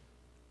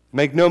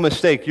 Make no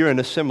mistake, you're in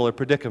a similar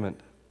predicament.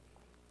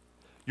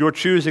 You're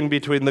choosing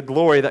between the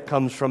glory that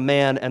comes from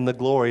man and the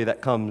glory that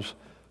comes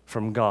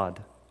from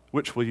God.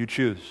 Which will you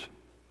choose?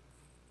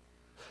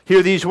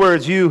 Hear these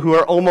words, you who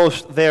are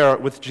almost there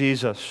with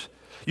Jesus.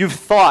 You've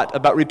thought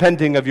about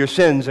repenting of your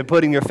sins and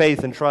putting your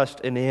faith and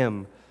trust in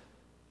Him,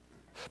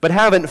 but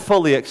haven't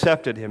fully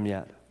accepted Him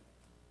yet.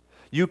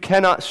 You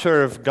cannot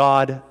serve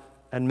God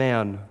and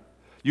man.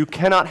 You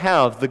cannot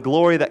have the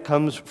glory that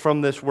comes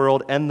from this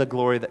world and the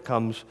glory that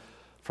comes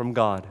from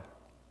God.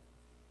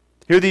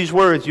 Hear these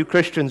words, you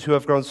Christians who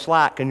have grown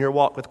slack in your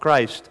walk with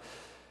Christ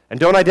and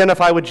don't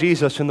identify with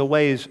Jesus in the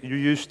ways you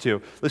used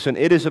to. Listen,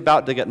 it is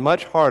about to get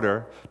much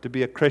harder to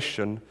be a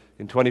Christian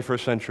in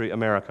 21st century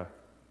America.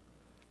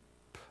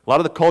 A lot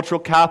of the cultural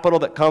capital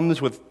that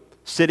comes with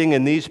sitting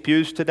in these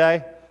pews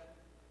today,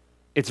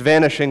 it's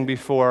vanishing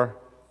before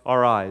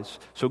our eyes.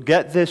 So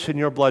get this in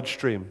your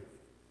bloodstream,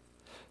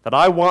 that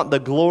I want the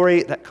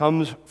glory that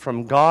comes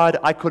from God.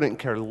 I couldn't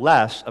care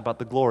less about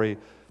the glory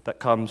that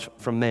comes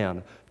from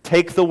man.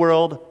 Take the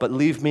world, but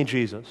leave me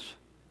Jesus.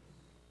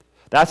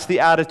 That's the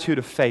attitude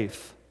of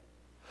faith.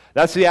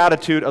 That's the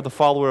attitude of the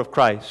follower of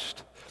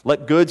Christ.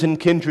 Let goods and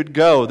kindred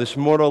go, this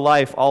mortal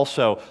life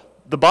also.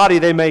 The body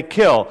they may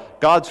kill,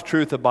 God's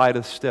truth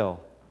abideth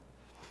still.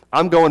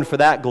 I'm going for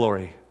that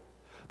glory,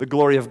 the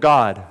glory of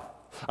God.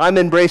 I'm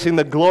embracing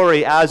the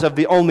glory as of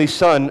the only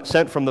Son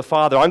sent from the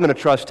Father. I'm going to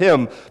trust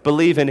Him,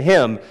 believe in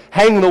Him,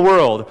 hang the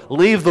world,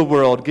 leave the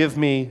world, give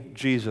me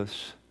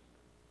Jesus.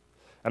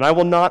 And I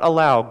will not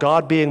allow,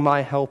 God being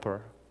my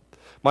helper,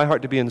 my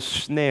heart to be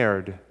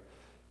ensnared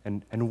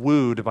and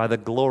wooed by the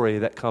glory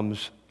that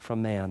comes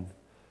from man.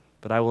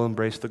 But I will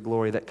embrace the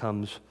glory that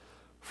comes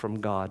from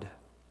God.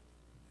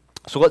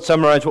 So let's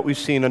summarize what we've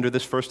seen under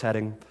this first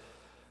heading.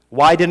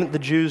 Why didn't the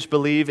Jews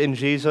believe in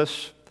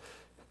Jesus?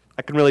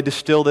 I can really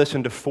distill this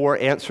into 4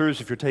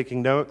 answers if you're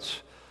taking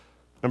notes.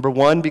 Number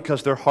 1,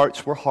 because their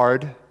hearts were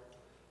hard.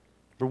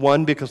 Number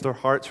 1, because their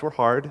hearts were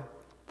hard.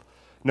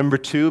 Number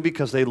 2,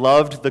 because they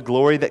loved the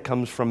glory that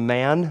comes from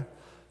man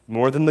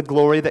more than the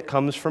glory that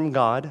comes from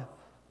God.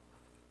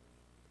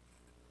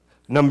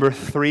 Number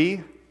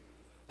 3,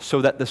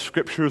 so that the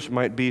Scriptures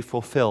might be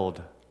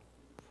fulfilled.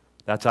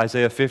 That's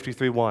Isaiah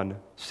 53:1,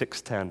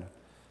 6:10.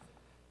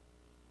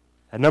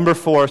 And number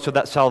 4, so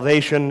that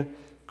salvation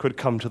could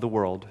come to the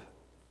world.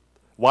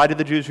 Why did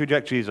the Jews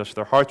reject Jesus?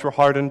 Their hearts were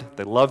hardened.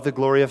 They loved the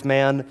glory of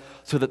man,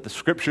 so that the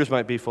Scriptures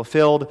might be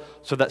fulfilled,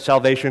 so that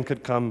salvation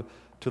could come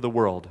to the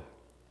world.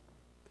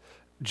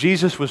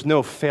 Jesus was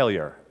no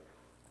failure.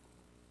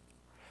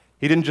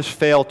 He didn't just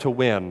fail to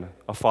win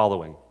a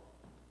following.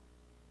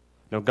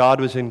 No,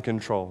 God was in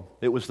control.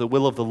 It was the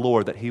will of the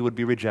Lord that he would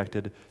be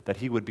rejected, that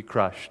he would be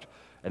crushed,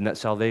 and that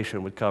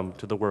salvation would come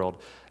to the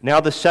world. Now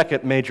the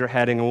second major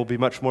heading, and we'll be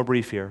much more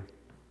brief here.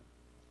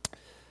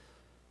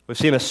 We've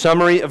seen a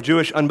summary of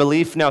Jewish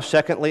unbelief. Now,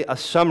 secondly, a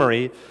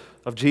summary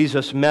of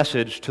Jesus'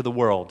 message to the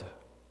world.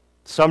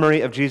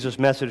 Summary of Jesus'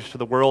 message to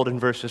the world in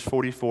verses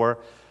 44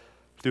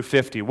 through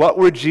 50. What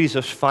were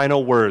Jesus'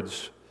 final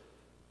words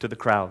to the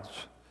crowds?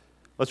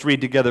 Let's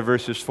read together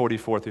verses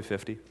 44 through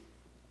 50.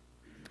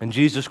 And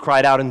Jesus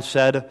cried out and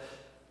said,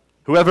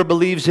 "Whoever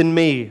believes in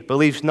me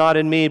believes not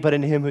in me, but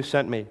in him who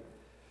sent me.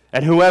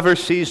 And whoever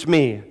sees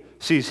me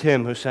sees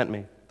him who sent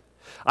me.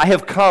 I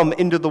have come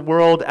into the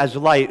world as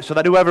light, so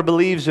that whoever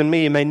believes in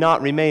me may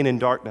not remain in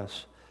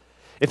darkness.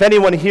 If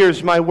anyone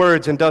hears my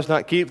words and does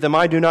not keep them,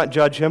 I do not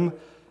judge him,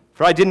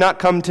 for I did not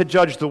come to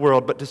judge the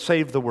world, but to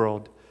save the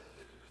world.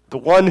 The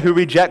one who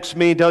rejects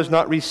me does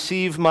not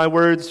receive my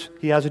words.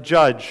 He has a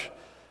judge.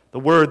 The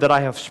word that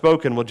I have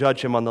spoken will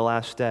judge him on the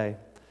last day.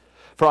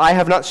 For I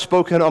have not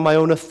spoken on my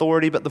own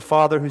authority, but the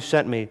Father who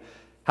sent me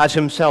has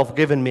himself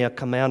given me a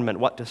commandment,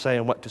 what to say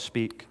and what to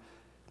speak.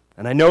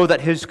 And I know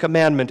that his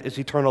commandment is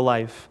eternal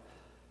life.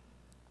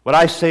 What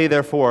I say,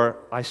 therefore,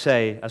 I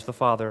say as the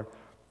Father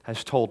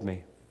has told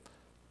me."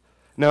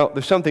 Now,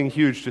 there's something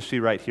huge to see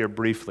right here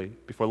briefly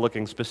before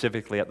looking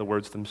specifically at the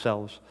words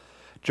themselves.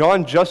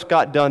 John just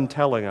got done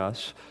telling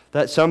us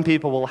that some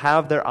people will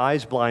have their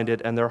eyes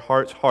blinded and their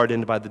hearts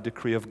hardened by the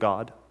decree of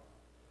God.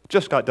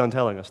 Just got done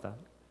telling us that.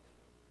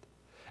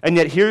 And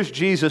yet here's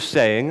Jesus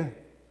saying,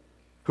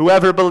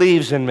 "Whoever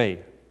believes in me,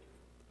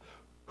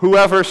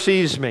 whoever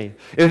sees me,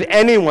 if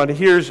anyone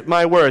hears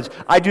my words,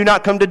 I do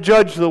not come to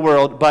judge the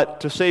world, but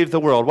to save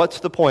the world." What's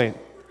the point?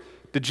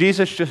 Did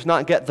Jesus just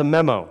not get the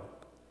memo?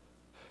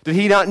 Did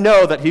he not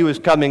know that he was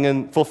coming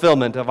in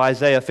fulfillment of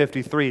Isaiah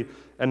 53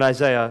 and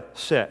Isaiah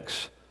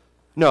 6?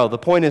 No, the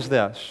point is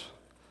this.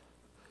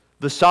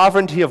 The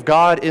sovereignty of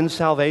God in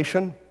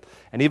salvation,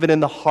 and even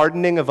in the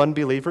hardening of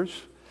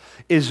unbelievers,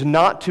 is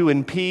not to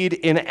impede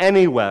in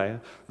any way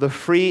the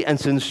free and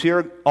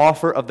sincere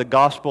offer of the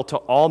gospel to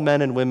all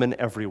men and women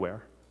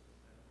everywhere.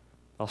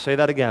 I'll say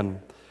that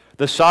again.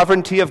 The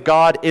sovereignty of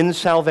God in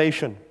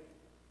salvation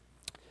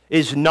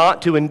is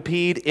not to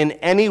impede in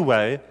any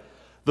way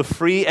the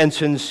free and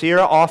sincere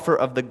offer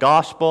of the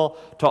gospel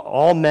to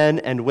all men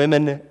and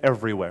women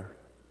everywhere.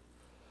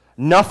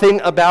 Nothing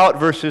about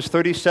verses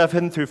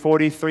 37 through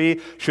 43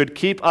 should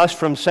keep us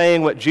from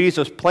saying what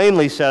Jesus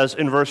plainly says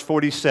in verse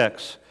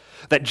 46.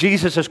 That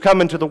Jesus has come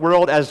into the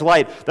world as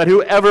light, that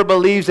whoever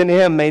believes in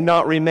him may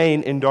not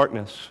remain in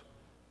darkness.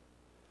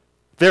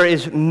 There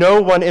is no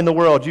one in the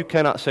world you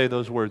cannot say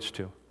those words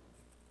to.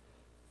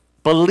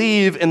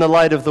 Believe in the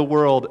light of the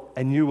world,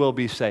 and you will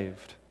be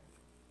saved.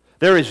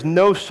 There is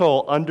no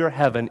soul under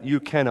heaven you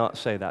cannot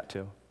say that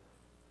to.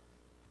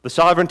 The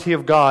sovereignty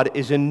of God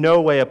is in no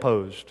way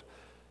opposed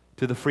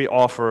to the free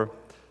offer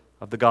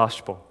of the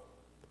gospel.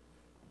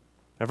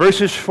 Now,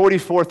 verses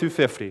 44 through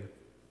 50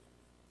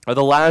 are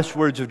the last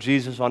words of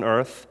Jesus on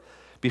earth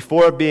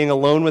before being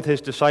alone with his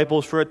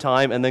disciples for a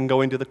time and then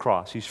going to the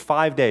cross. He's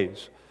 5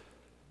 days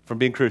from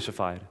being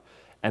crucified.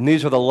 And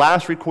these are the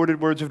last recorded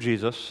words of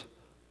Jesus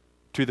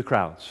to the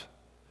crowds.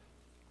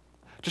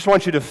 Just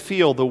want you to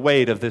feel the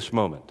weight of this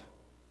moment.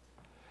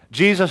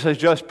 Jesus has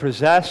just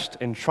possessed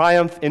in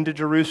triumph into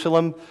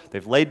Jerusalem.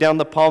 They've laid down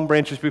the palm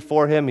branches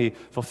before him. He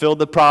fulfilled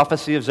the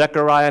prophecy of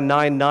Zechariah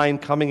 9:9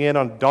 coming in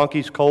on a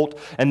donkey's colt.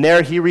 And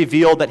there he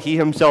revealed that he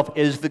himself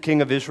is the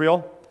King of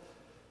Israel.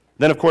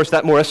 Then, of course,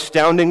 that more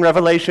astounding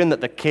revelation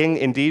that the king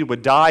indeed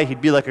would die.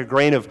 He'd be like a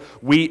grain of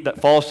wheat that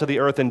falls to the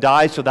earth and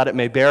dies so that it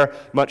may bear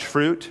much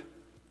fruit.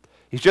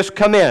 He's just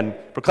come in,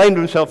 proclaimed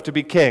himself to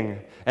be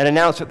king, and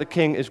announced that the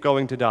king is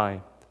going to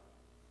die.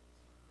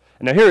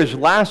 And now here are his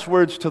last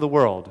words to the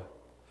world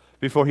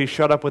before he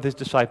shut up with his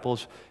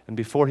disciples and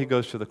before he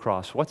goes to the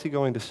cross. What's he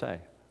going to say?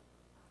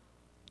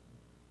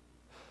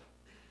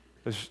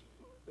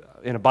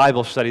 In a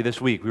Bible study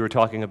this week, we were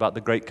talking about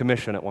the Great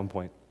Commission at one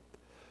point.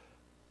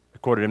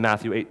 Recorded in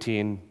Matthew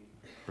 18,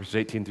 verses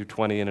 18 through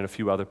 20, and in a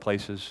few other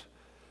places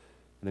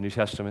in the New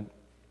Testament.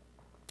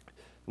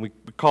 And we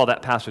call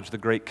that passage the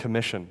Great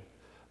Commission.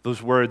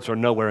 Those words are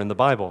nowhere in the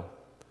Bible.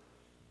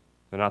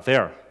 They're not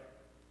there.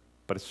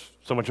 But it's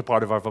so much a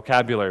part of our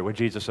vocabulary where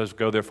Jesus says,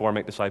 "Go therefore,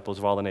 make disciples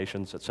of all the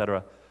nations,"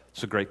 etc.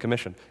 It's a Great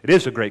Commission. It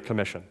is a Great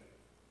Commission.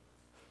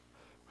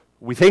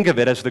 We think of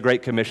it as the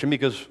Great Commission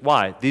because,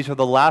 why? These are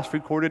the last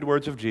recorded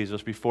words of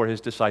Jesus before his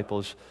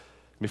disciples,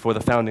 before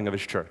the founding of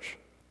his church.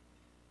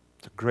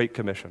 It's a great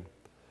commission.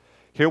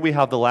 Here we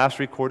have the last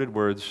recorded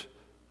words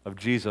of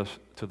Jesus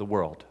to the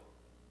world.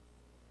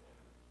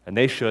 And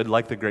they should,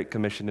 like the Great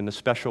Commission, in a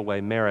special way,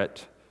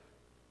 merit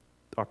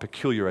our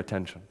peculiar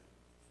attention.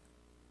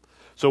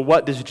 So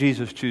what does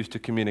Jesus choose to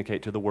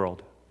communicate to the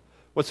world?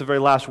 What's the very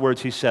last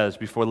words he says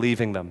before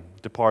leaving them,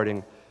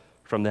 departing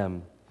from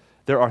them?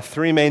 There are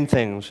three main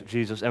things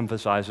Jesus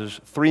emphasizes,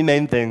 three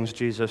main things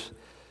Jesus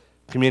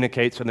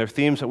communicates, and they're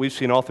themes that we've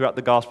seen all throughout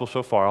the gospel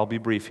so far. I'll be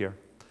brief here.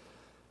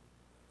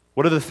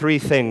 What are the three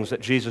things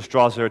that Jesus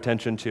draws their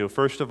attention to?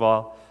 First of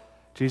all,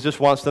 Jesus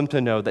wants them to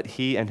know that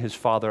he and his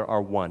Father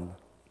are one.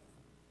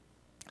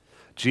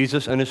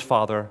 Jesus and his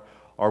Father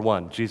are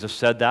one. Jesus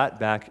said that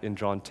back in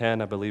John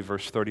 10, I believe,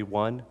 verse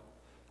 31.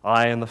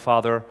 I and the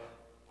Father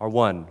are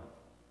one.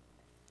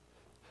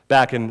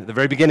 Back in the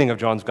very beginning of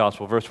John's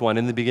Gospel, verse 1,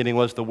 in the beginning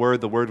was the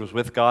Word was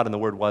with God, and the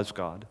Word was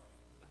God.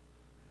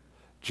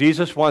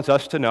 Jesus wants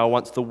us to know,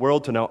 wants the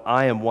world to know,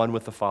 I am one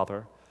with the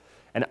Father,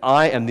 and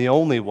I am the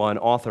only one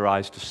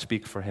authorized to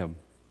speak for him.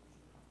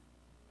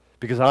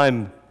 Because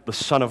I'm the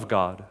Son of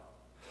God.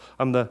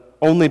 I'm the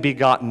only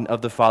begotten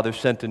of the Father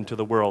sent into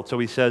the world. So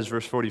he says,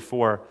 verse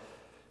 44,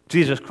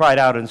 Jesus cried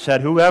out and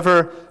said,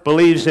 whoever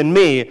believes in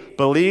me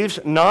believes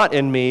not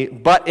in me,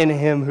 but in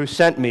him who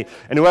sent me.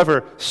 And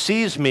whoever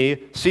sees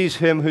me sees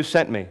him who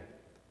sent me.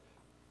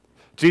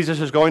 Jesus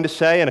is going to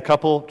say in a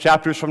couple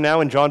chapters from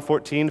now in John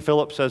 14,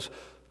 Philip says,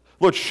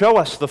 Lord, show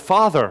us the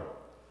Father. And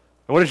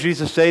what does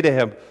Jesus say to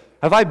him?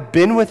 Have I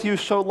been with you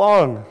so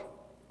long?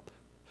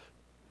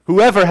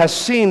 Whoever has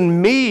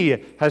seen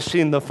me has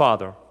seen the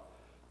Father.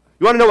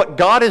 You want to know what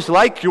God is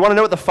like? You want to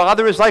know what the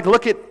Father is like?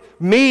 Look at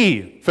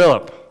me,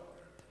 Philip.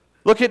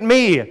 Look at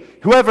me.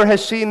 Whoever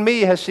has seen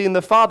me has seen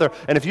the Father.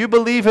 And if you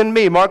believe in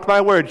me, mark my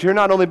words, you're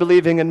not only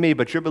believing in me,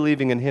 but you're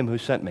believing in him who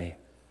sent me.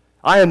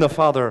 I and the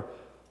Father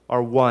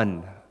are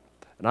one.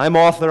 And I'm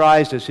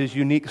authorized as his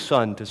unique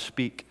Son to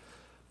speak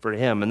for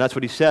him. And that's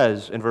what he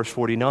says in verse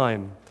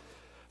 49.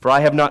 For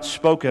I have not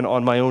spoken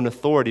on my own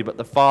authority, but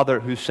the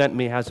Father who sent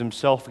me has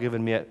himself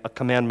given me a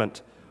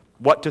commandment,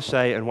 what to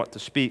say and what to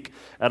speak.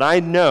 And I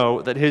know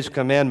that his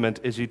commandment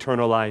is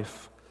eternal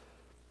life.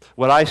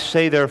 What I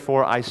say,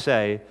 therefore, I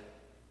say,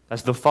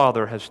 as the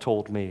Father has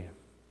told me.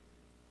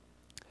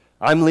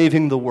 I'm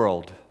leaving the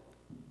world,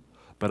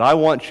 but I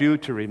want you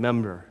to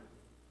remember,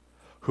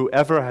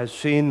 whoever has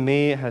seen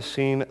me has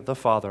seen the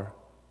Father.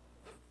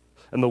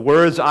 And the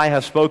words I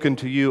have spoken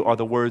to you are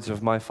the words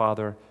of my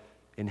Father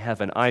in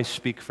heaven. I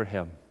speak for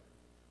him.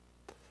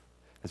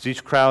 As these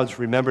crowds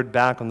remembered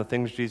back on the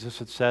things Jesus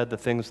had said, the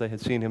things they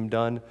had seen him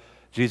done,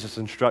 Jesus'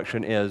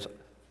 instruction is,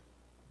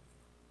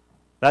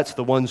 that's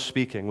the one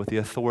speaking with the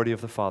authority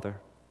of the Father.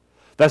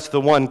 That's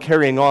the one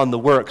carrying on the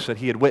works that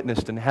he had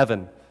witnessed in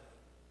heaven.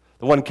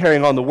 The one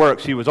carrying on the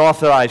works he was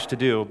authorized to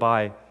do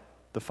by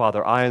the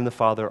Father. I and the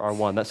Father are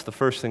one. That's the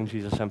first thing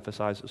Jesus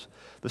emphasizes.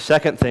 The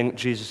second thing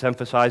Jesus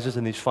emphasizes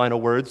in these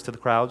final words to the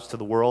crowds, to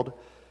the world,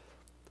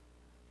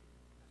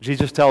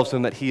 Jesus tells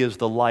them that he is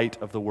the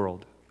light of the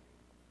world.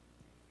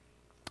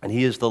 And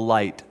he is the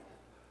light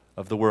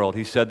of the world.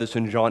 He said this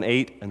in John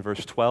 8 and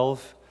verse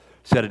 12.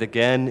 Said it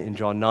again in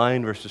John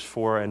 9, verses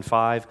 4 and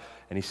 5.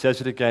 And he says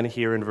it again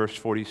here in verse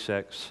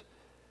 46.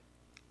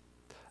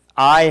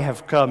 I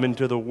have come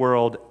into the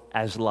world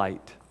as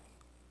light,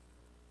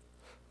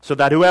 so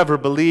that whoever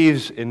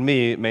believes in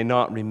me may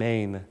not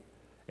remain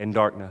in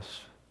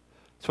darkness.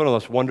 It's one of the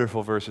most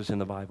wonderful verses in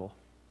the Bible.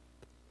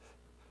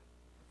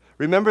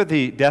 Remember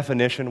the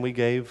definition we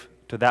gave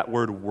to that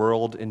word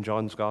world in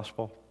John's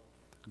Gospel?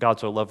 God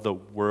so loved the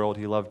world,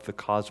 he loved the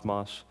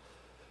cosmos.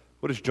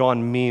 What does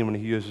John mean when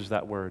he uses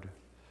that word?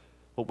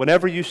 Well,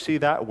 whenever you see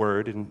that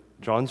word in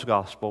John's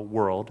Gospel,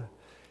 world,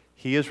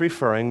 he is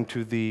referring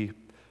to the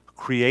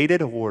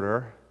created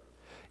order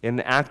in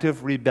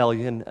active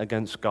rebellion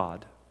against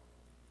God.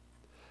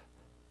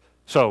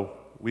 So,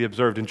 we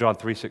observed in John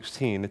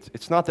 3:16,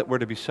 it's not that we're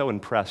to be so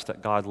impressed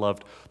that God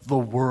loved the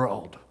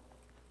world.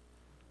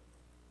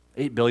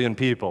 8 billion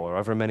people, or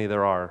however many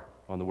there are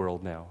on the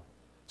world now.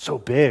 So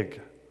big.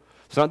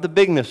 It's not the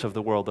bigness of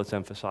the world that's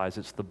emphasized,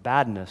 it's the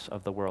badness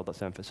of the world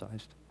that's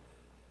emphasized.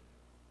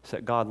 It's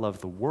that God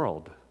loved the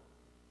world,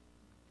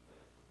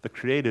 the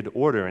created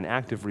order in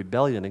active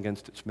rebellion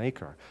against its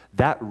maker,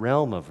 that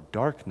realm of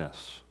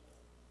darkness.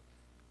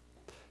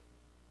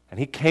 And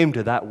he came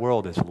to that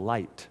world as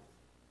light.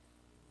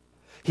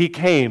 He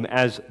came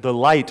as the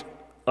light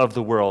of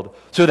the world,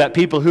 so that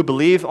people who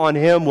believe on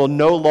him will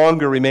no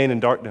longer remain in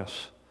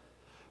darkness,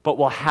 but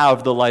will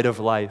have the light of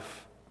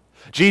life.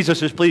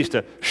 Jesus is pleased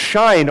to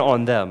shine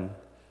on them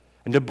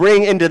and to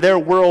bring into their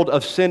world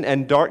of sin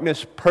and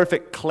darkness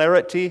perfect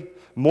clarity,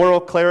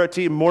 moral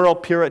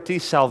purity,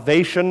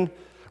 salvation,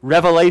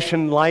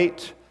 revelation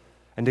light,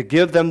 and to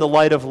give them the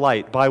light of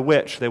light by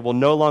which they will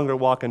no longer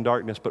walk in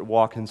darkness but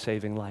walk in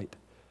saving light.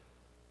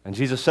 And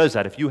Jesus says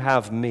that if you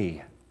have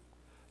me,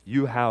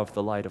 you have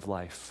the light of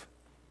life.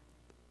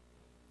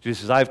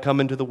 Jesus says, I've come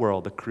into the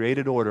world, the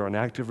created order in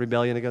active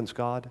rebellion against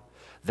God,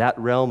 that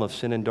realm of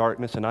sin and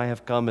darkness, and I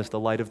have come as the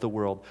light of the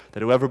world,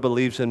 that whoever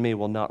believes in me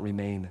will not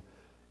remain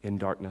in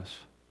darkness.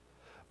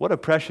 What a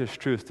precious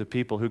truth to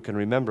people who can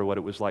remember what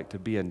it was like to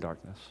be in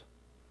darkness.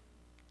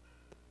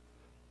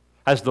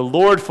 Has the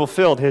Lord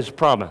fulfilled His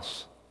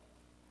promise?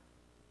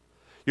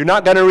 You're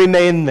not going to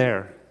remain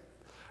there.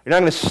 You're not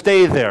going to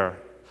stay there.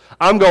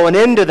 I'm going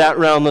into that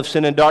realm of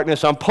sin and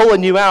darkness. I'm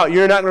pulling you out.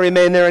 You're not going to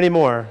remain there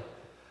anymore.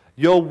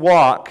 You'll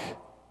walk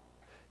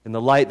in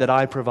the light that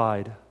I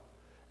provide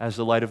as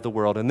the light of the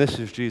world. And this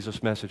is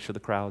Jesus' message to the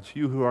crowds.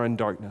 You who are in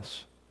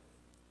darkness,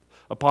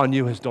 upon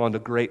you has dawned a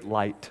great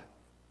light.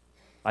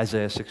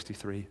 Isaiah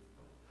 63.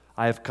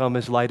 I have come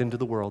as light into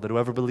the world, that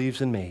whoever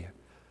believes in me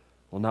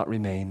will not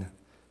remain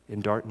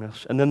in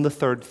darkness. And then the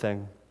third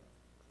thing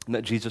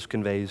that Jesus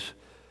conveys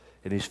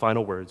in these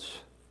final words,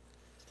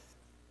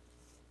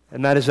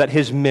 and that is that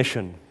His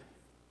mission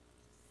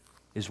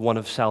is one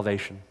of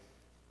salvation,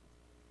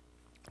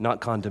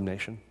 not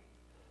condemnation.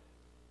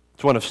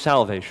 It's one of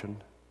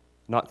salvation,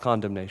 not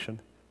condemnation.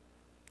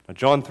 Now,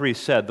 John 3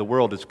 said the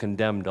world is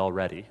condemned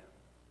already.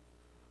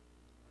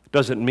 It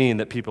doesn't mean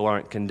that people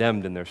aren't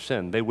condemned in their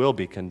sin. They will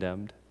be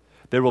condemned.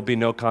 There will be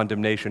no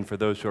condemnation for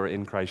those who are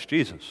in Christ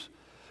Jesus.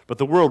 But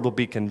the world will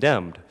be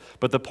condemned.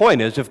 But the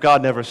point is, if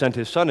God never sent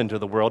His Son into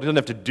the world, He doesn't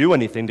have to do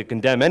anything to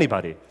condemn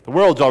anybody. The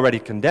world's already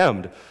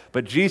condemned.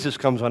 But Jesus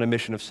comes on a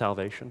mission of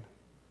salvation.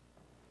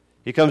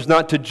 He comes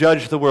not to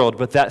judge the world,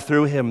 but that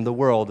through Him the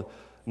world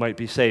might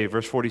be saved.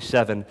 Verse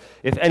 47,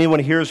 if anyone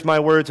hears my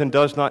words and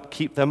does not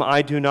keep them,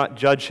 I do not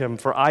judge him,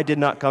 for I did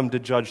not come to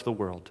judge the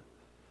world,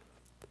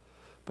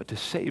 but to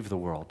save the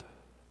world.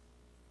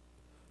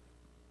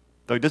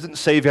 Though He doesn't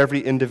save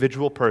every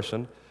individual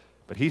person,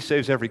 but He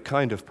saves every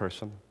kind of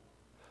person.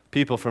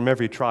 People from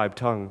every tribe,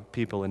 tongue,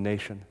 people, and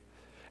nation.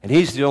 And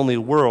He's the only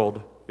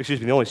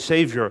the only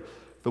Savior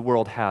the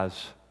world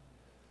has.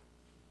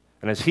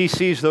 And as He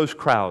sees those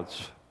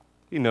crowds,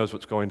 He knows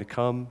what's going to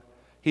come.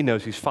 He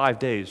knows He's 5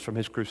 days from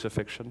His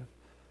crucifixion.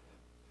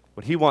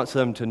 What He wants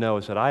them to know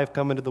is that I have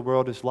come into the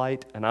world as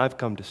light, and I've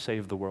come to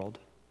save the world.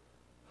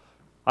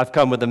 I've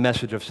come with a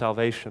message of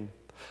salvation.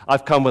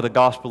 I've come with a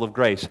gospel of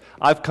grace.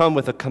 I've come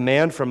with a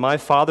command from my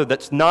Father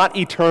that's not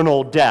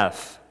eternal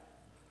death,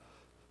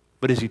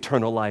 but is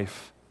eternal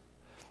life.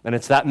 And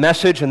it's that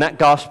message and that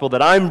gospel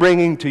that I'm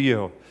bringing to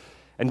you.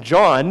 And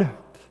John,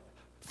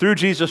 through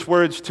Jesus'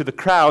 words to the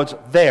crowds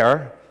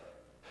there,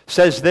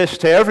 says this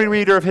to every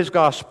reader of his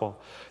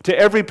gospel, to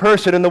every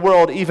person in the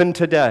world even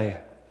today.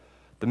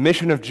 The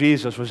mission of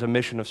Jesus was a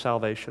mission of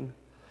salvation.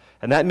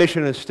 And that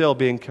mission is still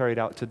being carried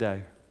out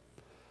today.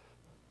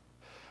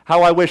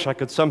 How I wish I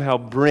could somehow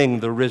bring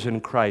the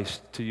risen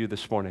Christ to you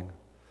this morning.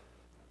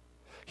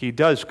 He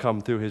does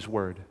come through His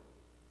word.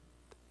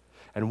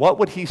 And what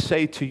would He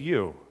say to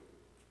you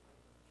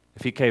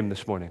if He came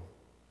this morning?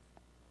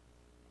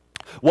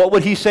 What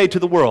would He say to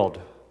the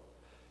world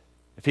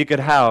if He could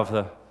have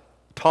the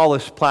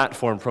tallest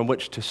platform from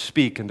which to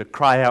speak and to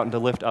cry out and to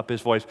lift up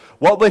His voice?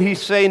 What would He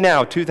say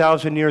now,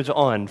 2,000 years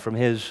on from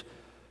His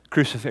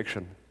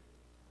crucifixion?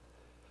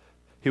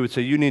 He would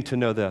say, you need to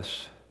know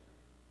this.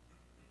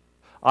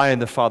 I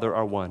and the Father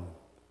are one.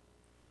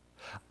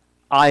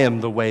 I am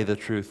the way, the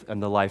truth,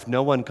 and the life.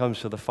 No one comes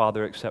to the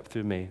Father except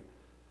through me.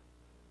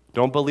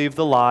 Don't believe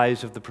the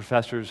lies of the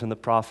professors and the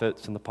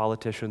prophets and the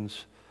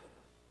politicians.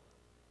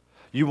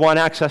 You want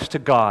access to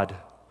God.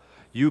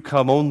 You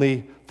come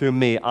only through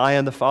me. I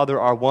and the Father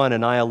are one,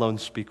 and I alone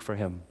speak for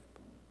Him.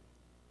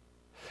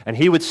 And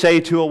He would say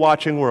to a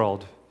watching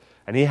world,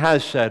 and He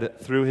has said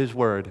through His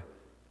word,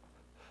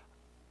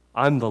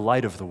 I'm the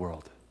light of the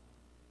world.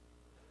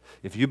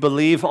 If you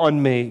believe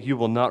on me, you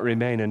will not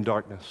remain in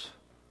darkness.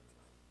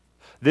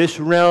 This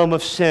realm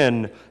of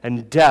sin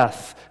and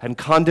death and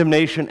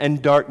condemnation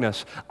and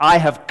darkness, I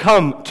have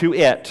come to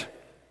it.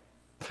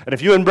 And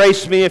if you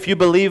embrace me, if you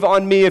believe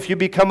on me, if you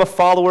become a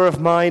follower of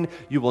mine,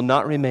 you will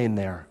not remain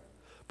there,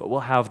 but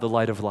will have the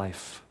light of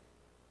life.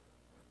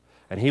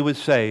 And He would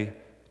say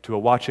to a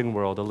watching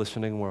world, a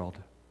listening world,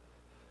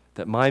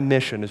 that my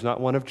mission is not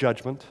one of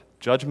judgment.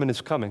 Judgment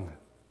is coming.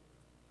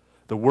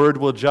 The Word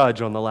will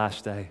judge on the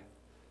last day.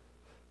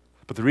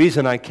 But the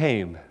reason I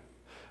came,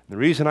 the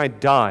reason I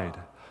died,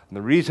 and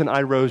the reason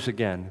I rose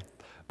again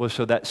was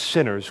so that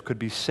sinners could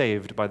be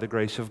saved by the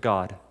grace of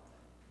God,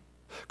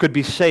 could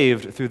be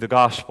saved through the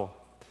gospel,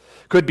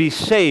 could be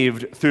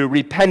saved through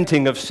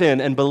repenting of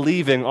sin and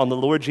believing on the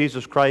Lord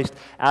Jesus Christ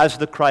as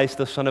the Christ,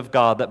 the Son of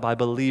God, that by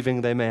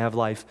believing they may have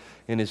life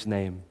in His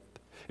name.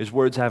 His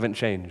words haven't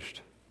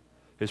changed.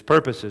 His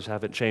purposes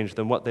haven't changed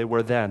than what they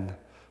were then,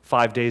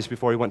 5 days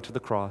before He went to the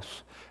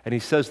cross. And He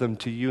says them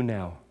to you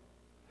now.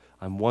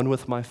 I'm one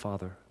with my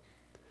Father.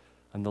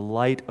 I'm the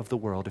light of the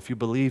world. If you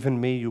believe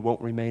in me, you won't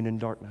remain in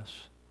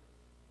darkness.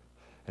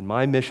 And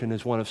my mission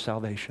is one of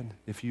salvation.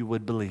 If you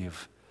would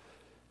believe,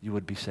 you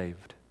would be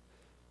saved.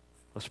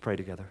 Let's pray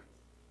together.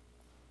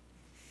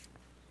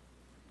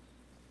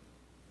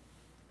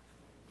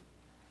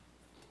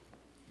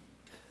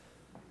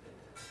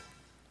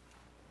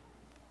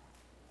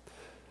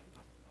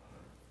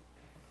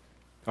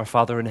 Our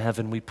Father in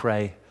heaven, we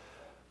pray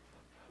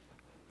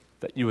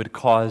that you would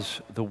cause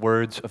the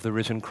words of the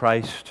risen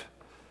Christ,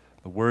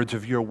 the words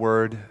of your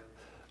word,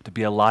 to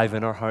be alive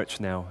in our hearts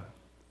now.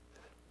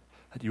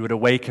 that you would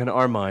awaken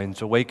our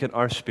minds, awaken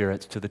our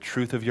spirits to the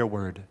truth of your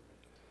word.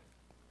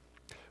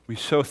 We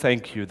so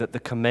thank you that the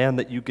command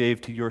that you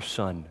gave to your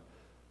Son,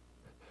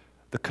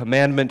 the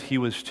commandment he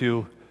was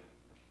to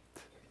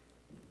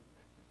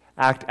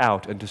act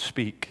out and to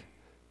speak,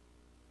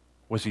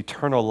 was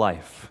eternal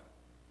life.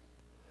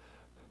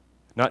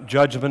 Not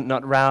judgment,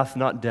 not wrath,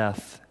 not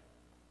death.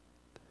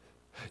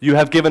 You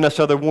have given us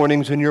other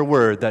warnings in your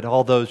word that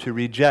all those who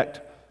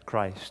reject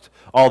Christ,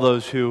 all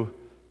those who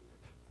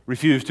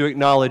refuse to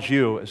acknowledge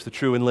you as the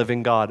true and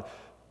living God,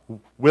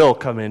 will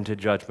come into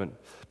judgment.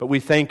 But we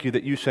thank you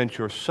that you sent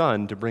your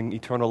Son to bring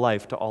eternal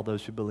life to all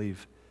those who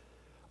believe.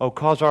 Oh,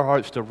 cause our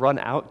hearts to run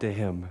out to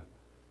him,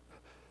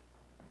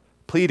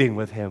 pleading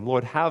with him,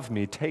 Lord, have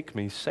me, take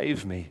me,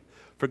 save me,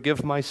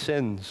 forgive my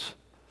sins.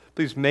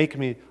 Please make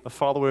me a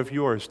follower of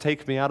yours.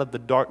 Take me out of the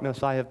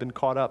darkness I have been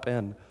caught up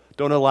in.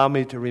 Don't allow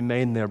me to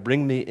remain there.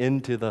 Bring me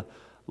into the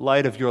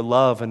light of your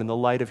love and in the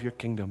light of your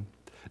kingdom.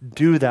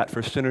 Do that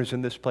for sinners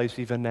in this place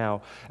even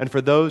now. And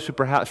for those who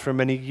perhaps for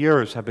many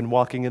years have been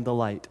walking in the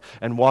light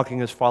and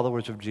walking as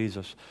followers of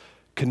Jesus,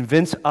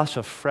 convince us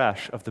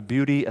afresh of the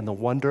beauty and the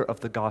wonder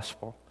of the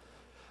gospel.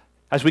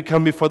 As we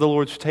come before the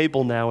Lord's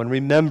table now and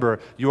remember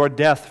your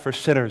death for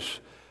sinners,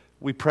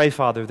 we pray,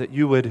 Father, that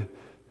you would,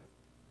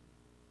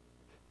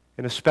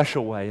 in a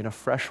special way, in a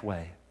fresh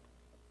way,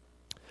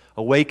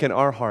 awaken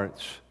our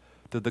hearts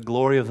to the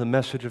glory of the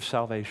message of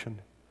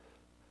salvation,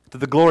 to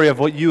the glory of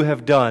what you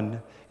have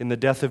done in the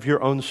death of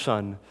your own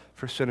Son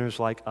for sinners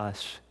like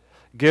us.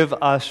 Give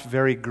us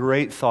very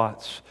great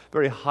thoughts,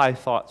 very high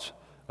thoughts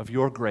of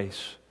your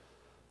grace.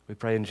 We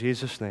pray in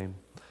Jesus' name,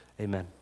 amen.